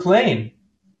with her plane.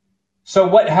 So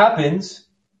what happens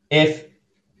if,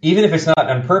 even if it's not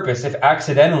on purpose, if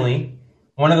accidentally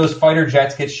one of those fighter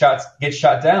jets gets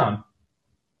shot down?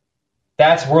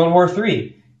 That's World War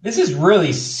III. This is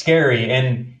really scary,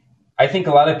 and I think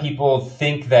a lot of people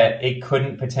think that it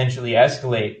couldn't potentially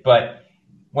escalate. But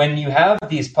when you have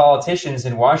these politicians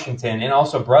in Washington and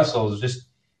also Brussels just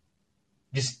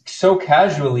so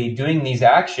casually doing these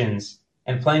actions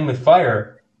and playing with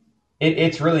fire,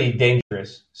 it's really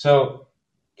dangerous. So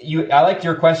I liked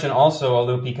your question also,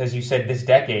 Olu, because you said this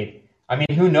decade. I mean,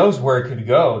 who knows where it could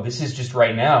go? This is just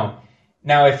right now.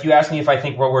 Now, if you ask me if I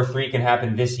think World War III can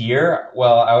happen this year,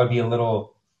 well, I'd be a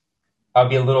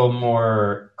little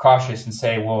more cautious and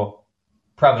say, well,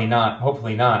 probably not,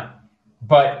 hopefully not.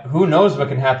 But who knows what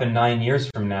can happen 9 years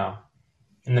from now,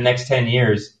 in the next 10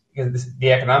 years? Because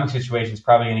the economic situation is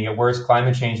probably going to get worse.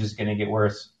 Climate change is going to get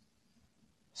worse.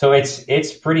 So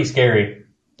it's pretty scary.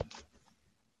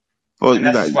 Well, And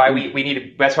that's why we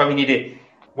need to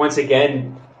once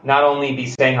again not only be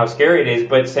saying how scary it is,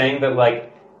 but saying that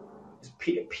like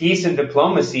peace and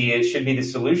diplomacy, it should be the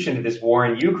solution to this war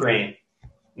in Ukraine,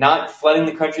 not flooding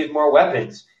the country with more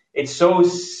weapons. It's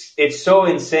so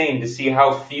insane to see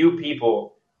how few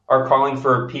people are calling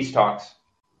for peace talks.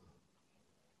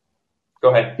 Go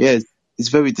ahead. yeah, it's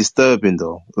very disturbing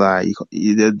though. Like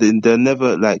they'll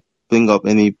never like bring up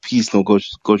any peace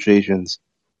negotiations.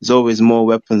 There's always more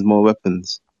weapons, more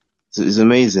weapons. It's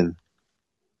amazing.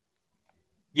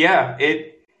 Yeah,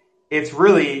 it's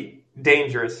really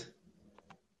dangerous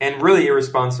and really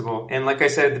irresponsible. And like I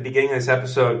said at the beginning of this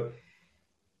episode,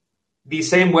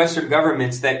 these same Western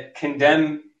governments that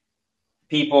condemn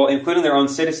people, including their own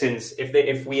citizens,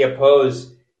 if we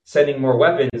oppose sending more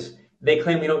weapons, they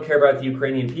claim we don't care about the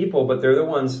Ukrainian people, but they're the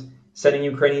ones sending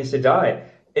Ukrainians to die.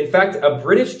 In fact, a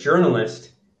British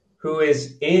journalist who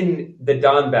is in the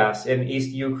Donbass in East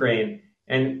Ukraine,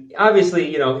 and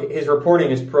obviously, his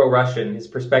reporting is pro-Russian, his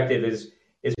perspective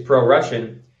is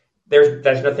pro-Russian.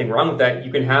 There's nothing wrong with that.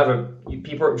 You can have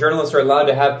journalists are allowed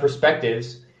to have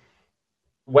perspectives.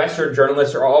 Western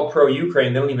journalists are all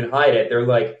pro-Ukraine. They don't even hide it. They're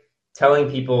like telling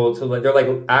people they're like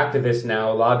activists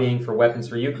now, lobbying for weapons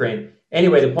for Ukraine.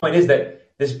 Anyway, the point is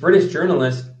that this British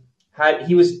journalist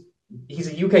he's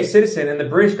a UK citizen, and the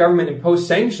British government imposed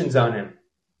sanctions on him.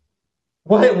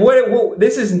 What?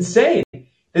 This is insane.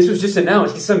 This was just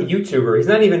announced. He's some YouTuber.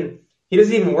 He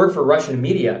doesn't even work for Russian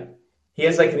media. He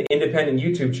has like an independent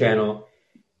YouTube channel,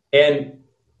 and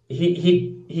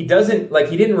he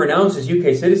didn't renounce his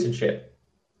UK citizenship.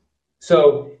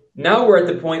 So now we're at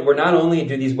the point where not only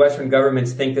do these Western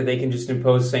governments think that they can just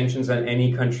impose sanctions on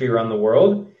any country around the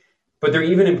world, but they're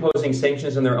even imposing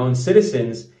sanctions on their own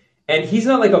citizens. And he's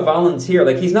not like a volunteer.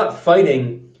 Like, he's not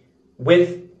fighting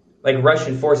with like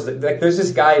Russian forces. Like, there's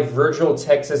this guy, Virgil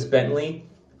Texas Bentley,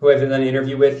 who I've done an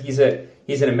interview with. He's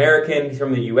an American. He's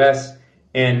from the U.S.,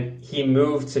 and he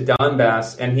moved to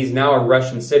Donbass, and he's now a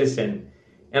Russian citizen.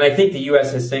 And I think the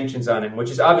U.S. has sanctions on him,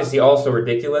 which is obviously also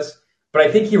ridiculous. But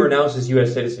I think he renounced his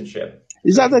U.S. citizenship.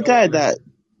 Is that the guy that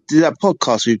did that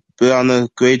podcast with Brianna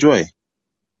Greyjoy?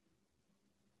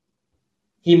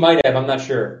 He might have. I'm not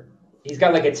sure. He's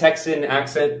got like a Texan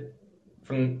accent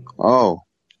from. Oh,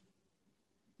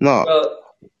 no. Well,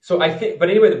 so I think.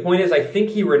 But anyway, the point is, I think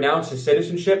he renounced his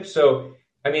citizenship. So,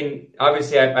 I mean,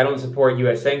 obviously, I don't support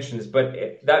U.S. sanctions, but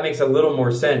that makes a little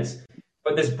more sense.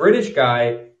 But this British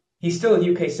guy, he's still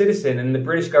a UK citizen, and the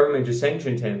British government just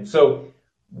sanctioned him. So.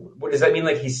 What does that mean?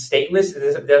 Like, he's stateless?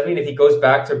 Does that mean if he goes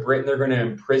back to Britain, they're going to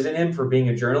imprison him for being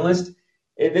a journalist?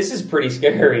 This is pretty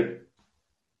scary.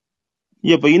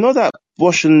 Yeah, but you know that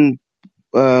Russian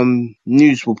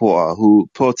news reporter who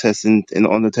protests on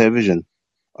the television,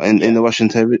 in the Russian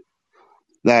television,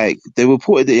 like they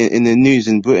reported it in the news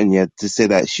in Britain, yeah, to say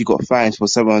that she got fined for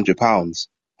 £700,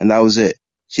 and that was it.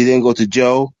 She didn't go to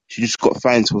jail. She just got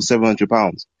fined for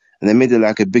 £700, and they made it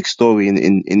like a big story in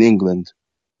England,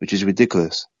 which is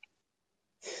ridiculous.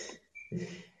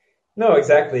 No,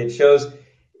 exactly. It shows,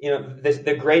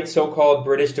 the great so-called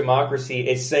British democracy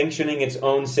is sanctioning its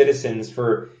own citizens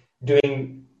for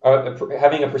doing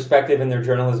having a perspective in their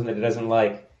journalism that it doesn't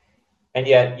like, and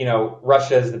yet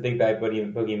Russia is the big bad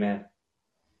boogeyman.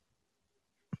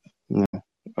 Yeah.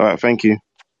 All right, thank you.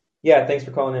 Yeah, thanks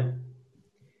for calling in.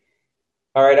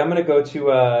 All right, I'm going to go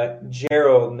to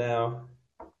Gerald now.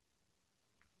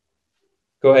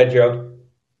 Go ahead, Gerald.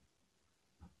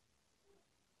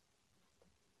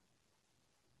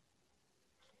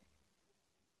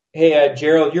 Hey,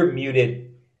 Gerald, you're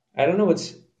muted. I don't know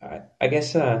what's. I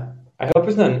guess. I hope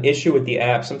it's not an issue with the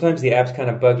app. Sometimes the app's kind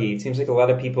of buggy. It seems like a lot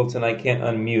of people tonight can't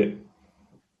unmute.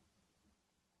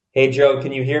 Hey, Gerald,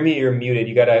 can you hear me? You're muted.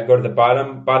 You gotta go to the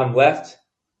bottom left.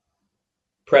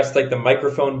 Press like the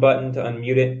microphone button to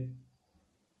unmute it.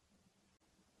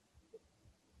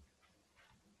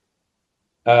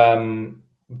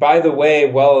 By the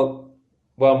way, while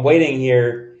I'm waiting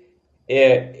here,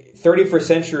 31st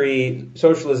century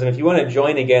socialism. If you want to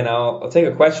join again, I'll take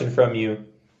a question from you.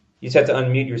 You just have to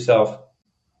unmute yourself.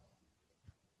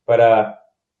 But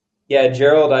yeah,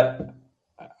 Gerald,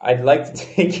 I'd like to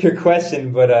take your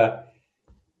question, but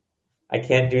I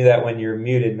can't do that when you're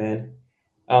muted, man.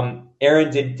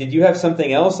 Aaron, did you have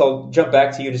something else? I'll jump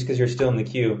back to you just because you're still in the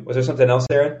queue. Was there something else,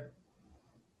 Aaron?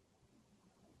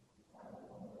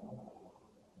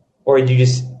 Or did you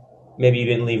just, maybe you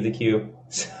didn't leave the queue?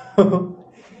 So,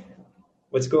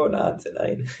 what's going on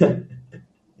tonight?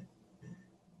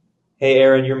 Hey,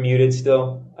 Aaron, you're muted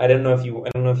still. I don't know if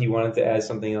you wanted to add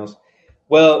something else.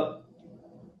 Well,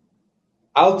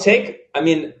 I'm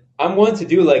willing to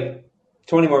do like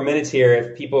 20 more minutes here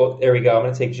if people, there we go. I'm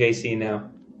going to take JC now.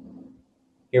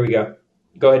 Here we go.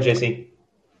 Go ahead, JC.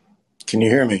 Can you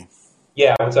hear me?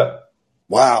 Yeah, what's up?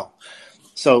 Wow.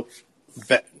 So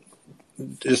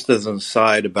just as an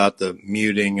aside about the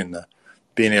muting and the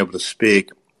being able to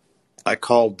speak, I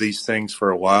called these things for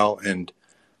a while, and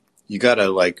you got to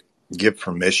like give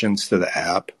permissions to the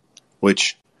app,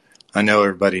 which I know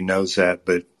everybody knows that,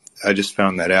 but I just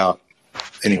found that out.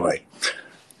 Anyway,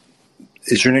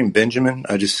 is your name Benjamin?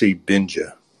 I just see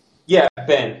Benja. Yeah,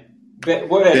 Ben. That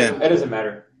doesn't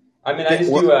matter. I mean, I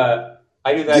just do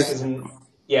I do that because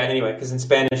because in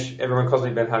Spanish everyone calls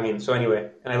me Benjamin. So anyway,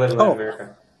 and I live in Latin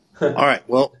America. All right.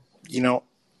 Well,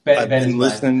 I've been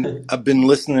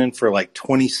listening for like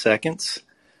 20 seconds,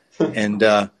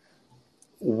 and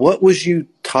what was you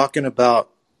talking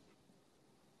about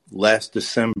last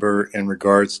December in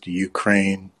regards to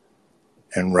Ukraine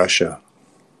and Russia?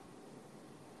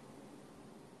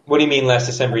 What do you mean last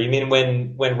December? You mean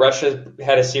when Russia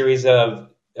had a series of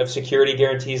security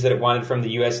guarantees that it wanted from the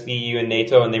US, the EU, and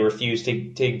NATO, and they refused to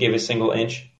give a single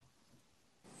inch?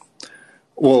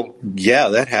 Well, yeah,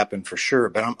 that happened for sure.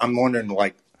 But I'm wondering,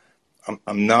 like,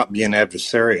 I'm not being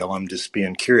adversarial. I'm just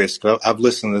being curious. I've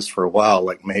listened to this for a while.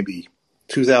 Like maybe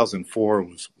 2004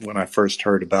 was when I first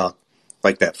heard about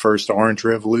like that first Orange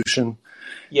Revolution.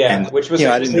 Yeah, and, which was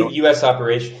a U.S.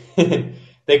 operation.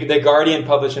 The Guardian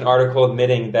published an article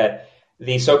admitting that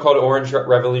the so-called Orange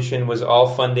Revolution was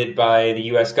all funded by the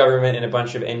U.S. government and a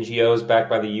bunch of NGOs backed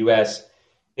by the U.S.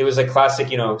 It was a classic,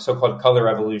 so-called color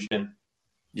revolution.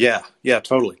 Yeah,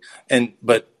 totally.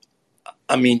 But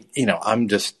I mean, I'm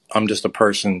just a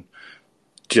person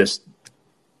just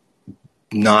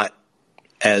not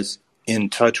as in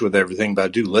touch with everything, but I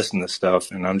do listen to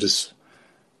stuff, and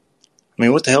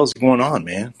what the hell is going on,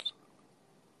 man?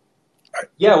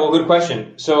 Yeah, well, good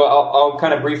question. So I'll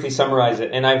kind of briefly summarize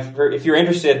it. And if you're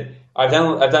interested, I've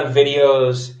done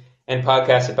videos and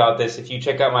podcasts about this. If you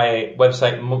check out my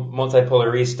website,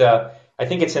 Multipolarista, I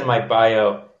think it's in my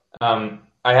bio.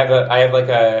 I have like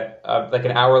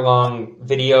an hour-long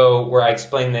video where I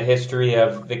explain the history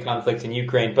of the conflict in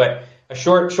Ukraine. But a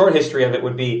short history of it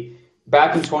would be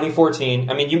back in 2014.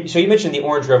 I mean, you mentioned the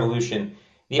Orange Revolution.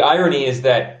 The irony is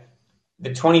that the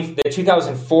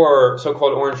 2004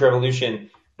 so-called Orange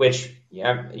Revolution, which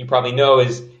you probably know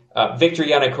is Viktor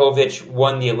Yanukovych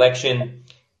won the election,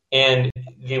 and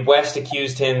the West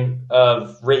accused him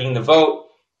of rigging the vote.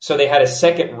 So they had a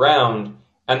second round.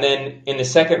 And then in the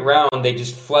second round, they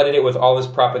just flooded it with all this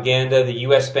propaganda. The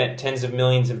U.S. spent tens of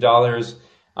millions of dollars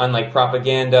on like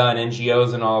propaganda and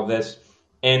NGOs and all of this.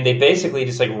 And they basically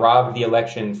just like robbed the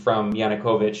election from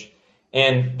Yanukovych.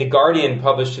 And The Guardian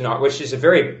published which is a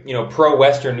very,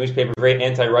 pro-Western newspaper, very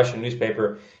anti-Russian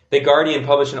newspaper. The Guardian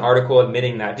published an article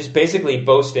admitting that, just basically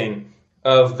boasting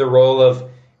of the role of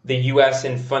the U.S.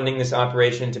 in funding this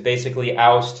operation to basically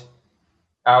oust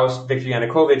Viktor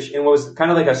Yanukovych in what was kind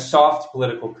of like a soft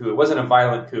political coup. It wasn't a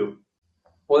violent coup.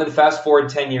 Well, then fast forward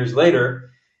 10 years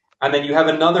later, and then you have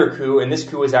another coup, and this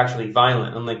coup is actually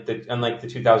violent, unlike the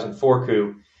 2004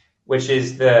 coup, which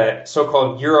is the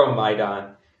so-called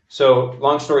Euromaidan. So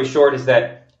long story short is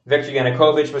that Viktor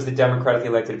Yanukovych was the democratically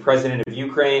elected president of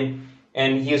Ukraine,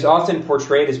 and he is often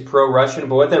portrayed as pro-Russian,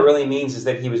 but what that really means is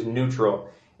that he was neutral.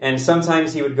 And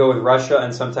sometimes he would go with Russia,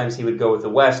 and sometimes he would go with the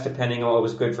West, depending on what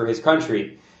was good for his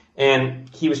country. And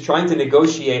he was trying to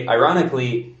negotiate,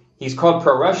 ironically, he's called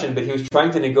pro-Russian, but he was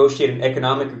trying to negotiate an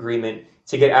economic agreement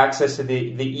to get access to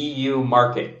the EU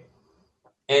market.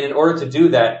 And in order to do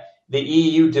that, the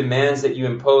EU demands that you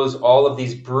impose all of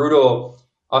these brutal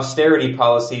austerity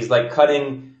policies, like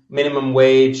cutting minimum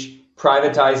wage,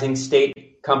 privatizing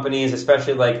state companies,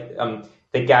 especially like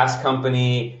the gas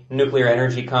company, nuclear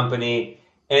energy company,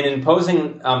 and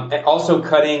imposing, also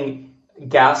cutting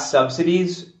gas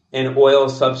subsidies and oil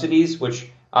subsidies, which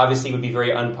obviously would be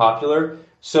very unpopular.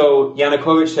 So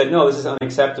Yanukovych said, no, this is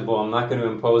unacceptable. I'm not going to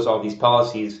impose all these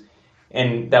policies,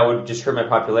 and that would just hurt my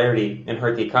popularity and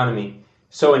hurt the economy.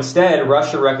 So instead,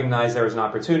 Russia recognized there was an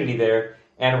opportunity there,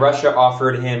 and Russia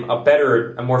offered him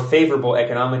a more favorable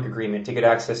economic agreement to get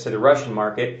access to the Russian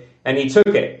market, and he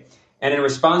took it. And in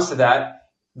response to that,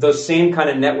 those same kind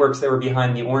of networks that were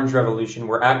behind the Orange Revolution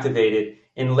were activated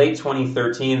in late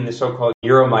 2013 in the so-called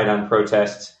Euromaidan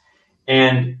protests.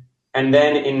 And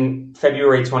then in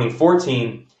February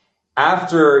 2014,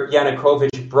 after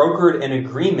Yanukovych brokered an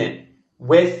agreement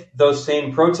with those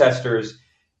same protesters,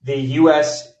 the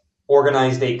U.S.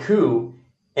 organized a coup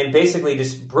and basically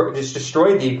just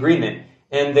destroyed the agreement.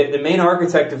 And the main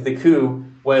architect of the coup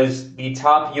was the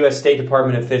top U.S. State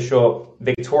Department official,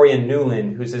 Victoria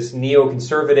Nuland, who's this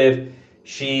neoconservative.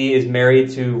 She is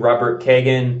married to Robert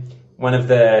Kagan, one of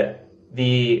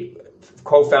the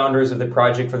co-founders of the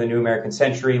Project for the New American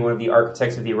Century, one of the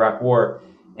architects of the Iraq War.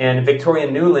 And Victoria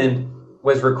Nuland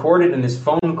was recorded in this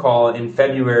phone call in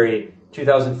February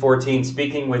 2014,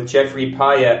 speaking with Jeffrey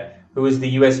Payet, who is the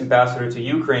U.S. ambassador to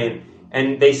Ukraine.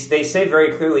 And they say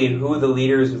very clearly who the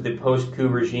leaders of the post-coup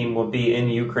regime will be in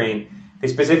Ukraine. They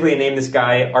specifically name this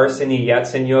guy Arseniy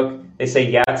Yatsenyuk. They say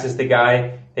Yats is the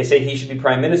guy. They say he should be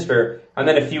prime minister. And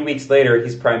then a few weeks later,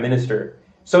 he's prime minister.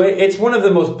 So it's one of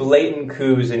the most blatant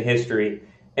coups in history.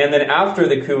 And then after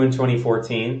the coup in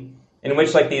 2014, in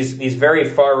which like these very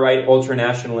far-right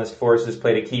ultranationalist forces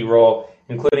played a key role,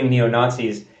 including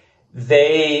neo-Nazis,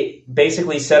 they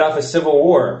basically set off a civil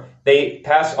war. They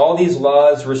passed all these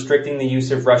laws restricting the use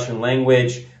of Russian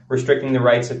language, restricting the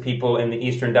rights of people in the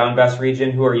eastern Donbass region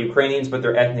who are Ukrainians, but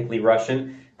they're ethnically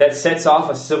Russian. That sets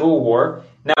off a civil war.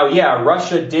 Now, yeah,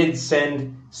 Russia did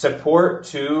send support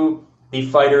to the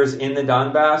fighters in the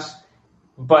Donbass,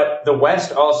 but the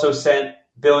West also sent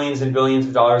billions and billions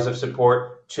of dollars of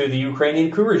support to the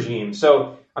Ukrainian coup regime.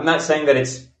 So I'm not saying that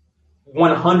it's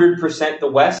 100%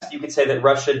 the West. You could say that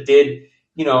Russia did,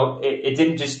 it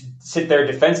didn't just sit there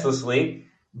defenselessly,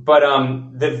 but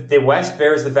the West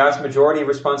bears the vast majority of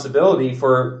responsibility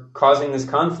for causing this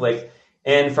conflict.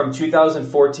 And from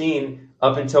 2014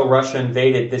 up until Russia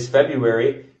invaded this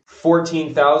February,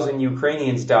 14,000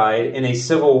 Ukrainians died in a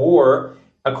civil war.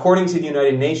 According to the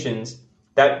United Nations,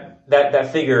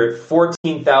 that figure,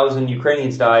 14,000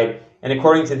 Ukrainians died. And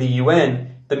according to the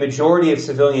UN, the majority of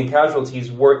civilian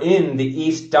casualties were in the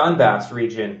East Donbass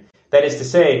region. That is to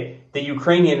say, the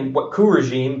Ukrainian coup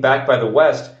regime, backed by the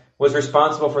West, was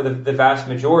responsible for the vast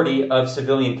majority of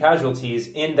civilian casualties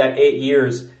in that 8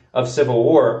 years of civil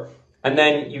war. And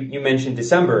then you mentioned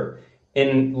December.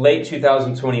 In late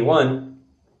 2021,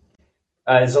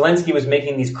 Zelensky was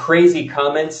making these crazy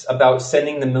comments about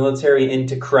sending the military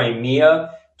into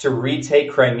Crimea to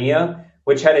retake Crimea,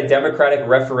 which had a democratic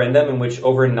referendum in which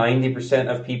over 90%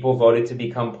 of people voted to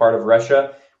become part of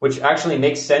Russia, which actually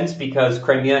makes sense because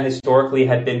Crimea historically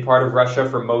had been part of Russia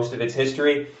for most of its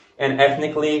history, and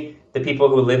ethnically, the people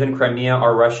who live in Crimea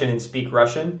are Russian and speak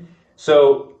Russian.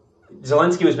 So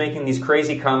Zelensky was making these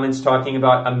crazy comments talking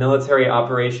about a military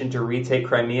operation to retake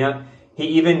Crimea. He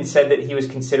even said that he was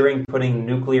considering putting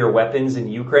nuclear weapons in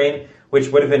Ukraine, which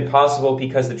would have been possible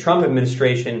because the Trump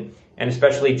administration, and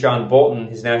especially John Bolton,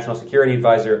 his national security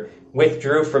advisor,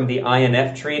 withdrew from the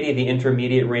INF Treaty, the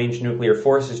Intermediate Range Nuclear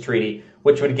Forces Treaty,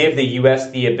 which would give the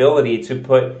U.S. the ability to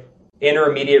put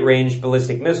intermediate range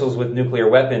ballistic missiles with nuclear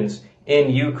weapons in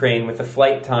Ukraine with a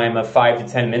flight time of 5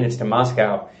 to 10 minutes to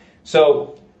Moscow.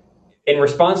 So in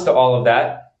response to all of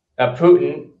that,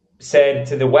 Putin said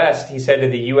to the West, he said to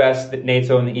the U.S., the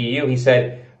NATO, and the EU, he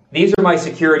said, these are my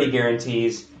security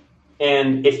guarantees,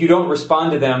 and if you don't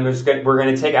respond to them, we're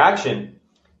going to take action.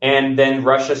 And then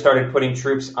Russia started putting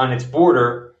troops on its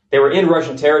border. They were in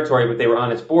Russian territory, but they were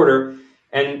on its border.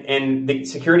 And the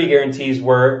security guarantees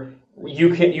were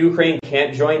Ukraine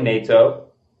can't join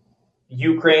NATO,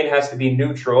 Ukraine has to be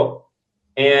neutral,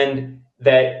 and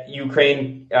that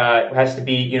Ukraine has to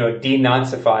be,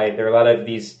 denazified. There are a lot of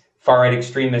these far-right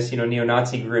extremists,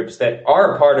 neo-Nazi groups that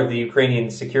are part of the Ukrainian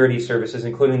security services,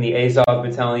 including the Azov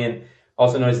Battalion,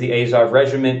 also known as the Azov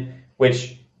Regiment,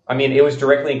 which, it was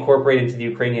directly incorporated into the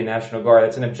Ukrainian National Guard.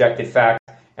 That's an objective fact.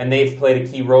 And they've played a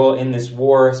key role in this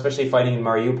war, especially fighting in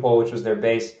Mariupol, which was their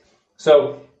base.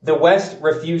 So the West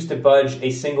refused to budge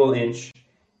a single inch.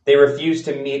 They refused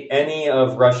to meet any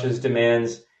of Russia's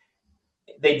demands.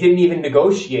 They didn't even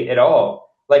negotiate at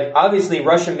all. Like, obviously,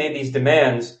 Russia made these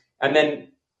demands, and then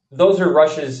those are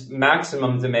Russia's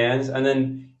maximum demands. And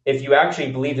then if you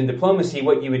actually believed in diplomacy,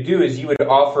 what you would do is you would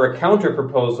offer a counter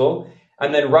proposal,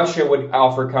 and then Russia would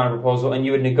offer a counter proposal, and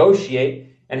you would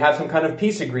negotiate and have some kind of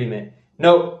peace agreement.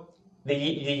 No, the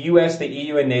U.S., the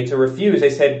EU, and NATO refused. They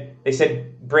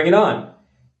said, bring it on.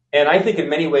 And I think in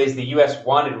many ways the U.S.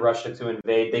 wanted Russia to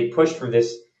invade. They pushed for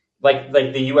this, like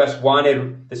the U.S.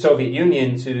 wanted the Soviet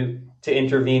Union to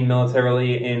intervene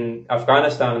militarily in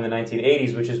Afghanistan in the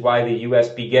 1980s, which is why the U.S.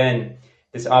 began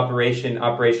this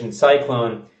Operation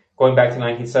Cyclone, going back to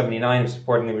 1979, of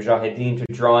supporting the Mujahideen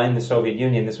to draw in the Soviet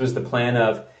Union. This was the plan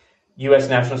of U.S.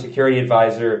 National Security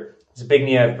Advisor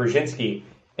Zbigniew Brzezinski.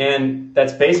 And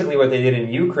that's basically what they did in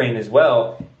Ukraine as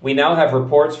well. We now have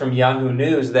reports from Yahoo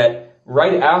News that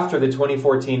right after the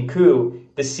 2014 coup,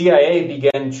 the CIA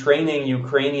began training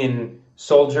Ukrainian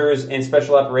soldiers and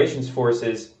special operations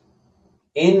forces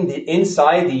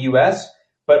inside the U.S.,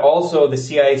 but also the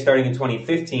CIA starting in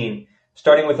 2015,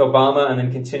 starting with Obama and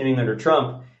then continuing under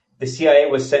Trump. The CIA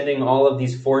was sending all of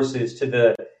these forces to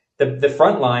the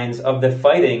front lines of the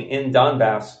fighting in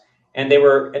Donbass. And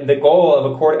the goal of,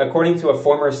 according to a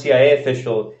former CIA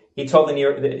official, he told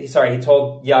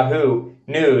Yahoo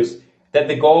News that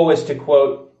the goal was to,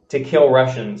 quote, to kill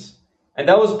Russians. And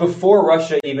that was before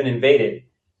Russia even invaded.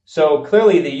 So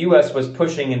clearly the U.S. was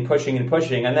pushing and pushing and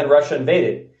pushing, and then Russia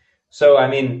invaded. So,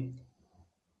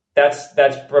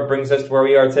 that's what brings us to where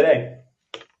we are today.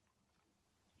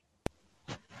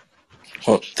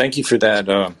 Well, thank you for that,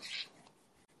 I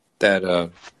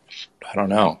don't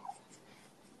know,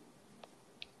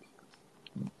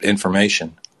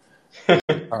 information.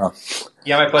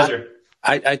 Yeah, my pleasure.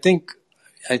 I think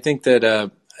that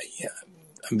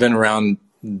I've been around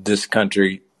this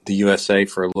country, the USA,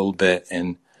 for a little bit,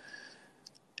 and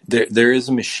there is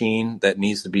a machine that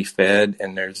needs to be fed,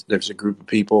 and there's a group of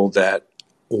people that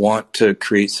want to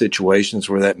create situations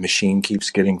where that machine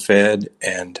keeps getting fed,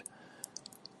 and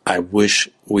I wish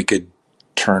we could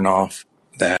turn off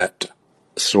that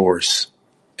source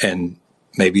and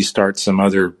maybe start some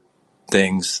other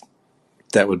things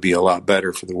that would be a lot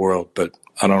better for the world, but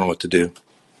I don't know what to do.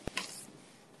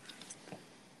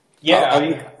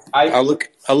 Yeah, I'll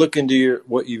look into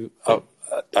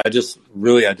I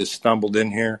just stumbled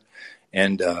in here,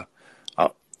 and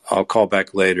I'll call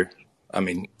back later.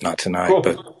 Not tonight, cool.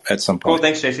 But at some point. Cool.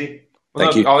 Thanks, JC.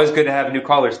 Thank you. Always good to have new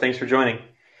callers. Thanks for joining.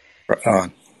 Right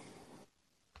on.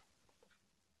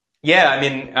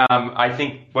 Yeah, I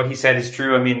think what he said is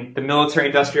true. The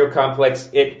military-industrial complex,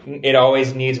 it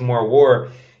always needs more war.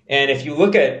 And if you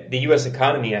look at the U.S.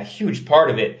 economy, a huge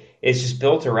part of it is just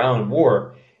built around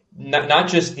war. Not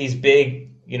just these big,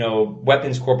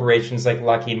 weapons corporations like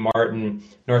Lockheed Martin,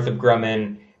 Northrop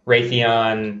Grumman,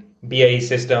 Raytheon, BAE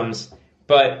Systems,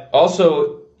 but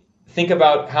also think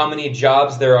about how many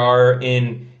jobs there are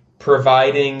in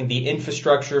providing the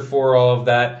infrastructure for all of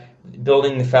that,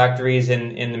 building the factories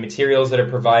and the materials that are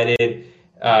provided,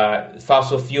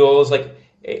 fossil fuels. Like,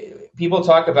 people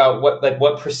talk about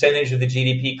what percentage of the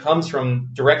GDP comes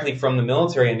directly from the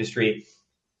military industry,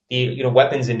 the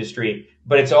weapons industry,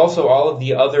 but it's also all of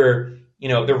the other,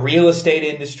 the real estate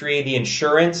industry, the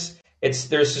insurance.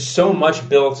 There's just so much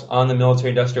built on the military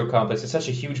industrial complex. It's such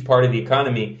a huge part of the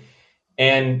economy,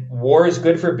 and war is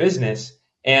good for business.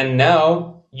 And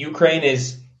now Ukraine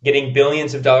is getting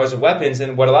billions of dollars of weapons.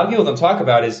 And what a lot of people don't talk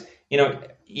about is,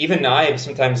 even I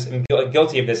sometimes am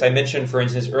guilty of this. I mentioned, for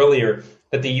instance, earlier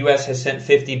that the U.S. has sent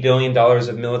 $50 billion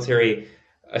of military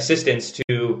assistance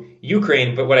to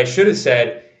Ukraine. But what I should have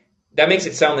said, that makes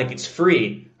it sound like it's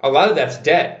free. A lot of that's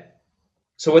debt.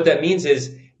 So what that means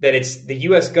is that it's the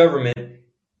U.S. government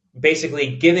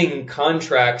basically giving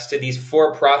contracts to these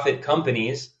for-profit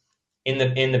companies in the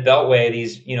Beltway,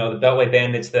 the Beltway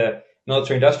bandits, the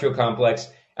military-industrial complex,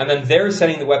 and then they're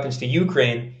sending the weapons to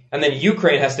Ukraine, and then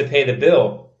Ukraine has to pay the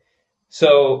bill.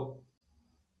 So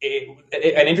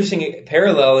an interesting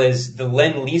parallel is the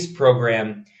Lend-Lease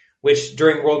program, which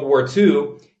during World War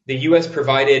II, the U.S.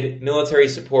 provided military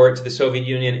support to the Soviet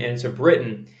Union and to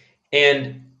Britain.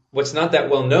 And what's not that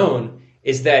well known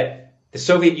is that the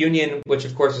Soviet Union, which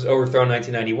of course was overthrown in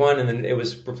 1991, and then it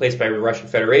was replaced by the Russian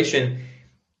Federation,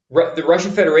 the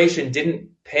Russian Federation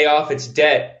didn't pay off its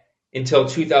debt until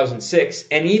 2006.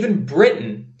 And even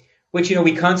Britain, which,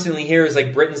 we constantly hear is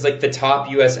like Britain's like the top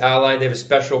U.S. ally. They have a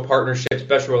special partnership,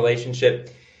 special relationship.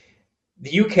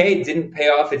 The UK didn't pay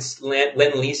off its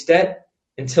Lend-Lease debt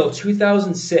until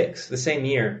 2006, the same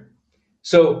year.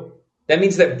 So that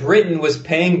means that Britain was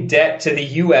paying debt to the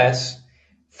US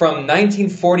from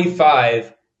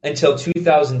 1945 until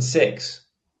 2006.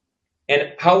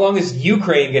 And how long is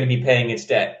Ukraine going to be paying its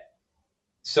debt?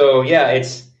 So yeah,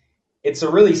 it's a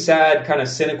really sad, kind of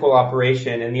cynical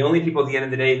operation. And the only people at the end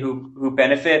of the day who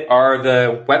benefit are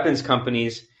the weapons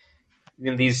companies,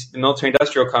 the military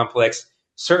industrial complex.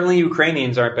 Certainly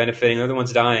Ukrainians aren't benefiting. They're the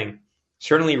ones dying.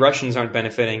 Certainly Russians aren't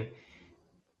benefiting.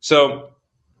 So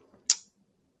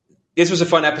this was a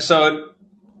fun episode.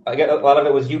 I get a lot of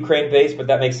it was Ukraine-based, but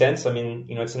that makes sense. I mean,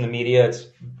 it's in the media. It's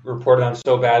reported on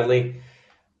so badly.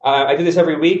 I do this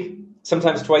every week,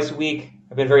 sometimes twice a week.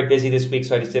 I've been very busy this week,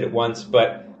 so I just did it once.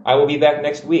 But I will be back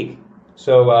next week.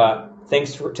 So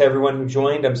thanks to everyone who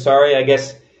joined. I'm sorry. I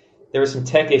guess there were some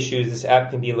tech issues. This app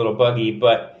can be a little buggy,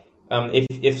 but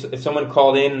if someone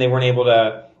called in and they weren't able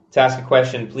to ask a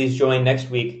question, please join next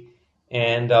week,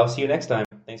 and I'll see you next time.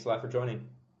 Thanks a lot for joining.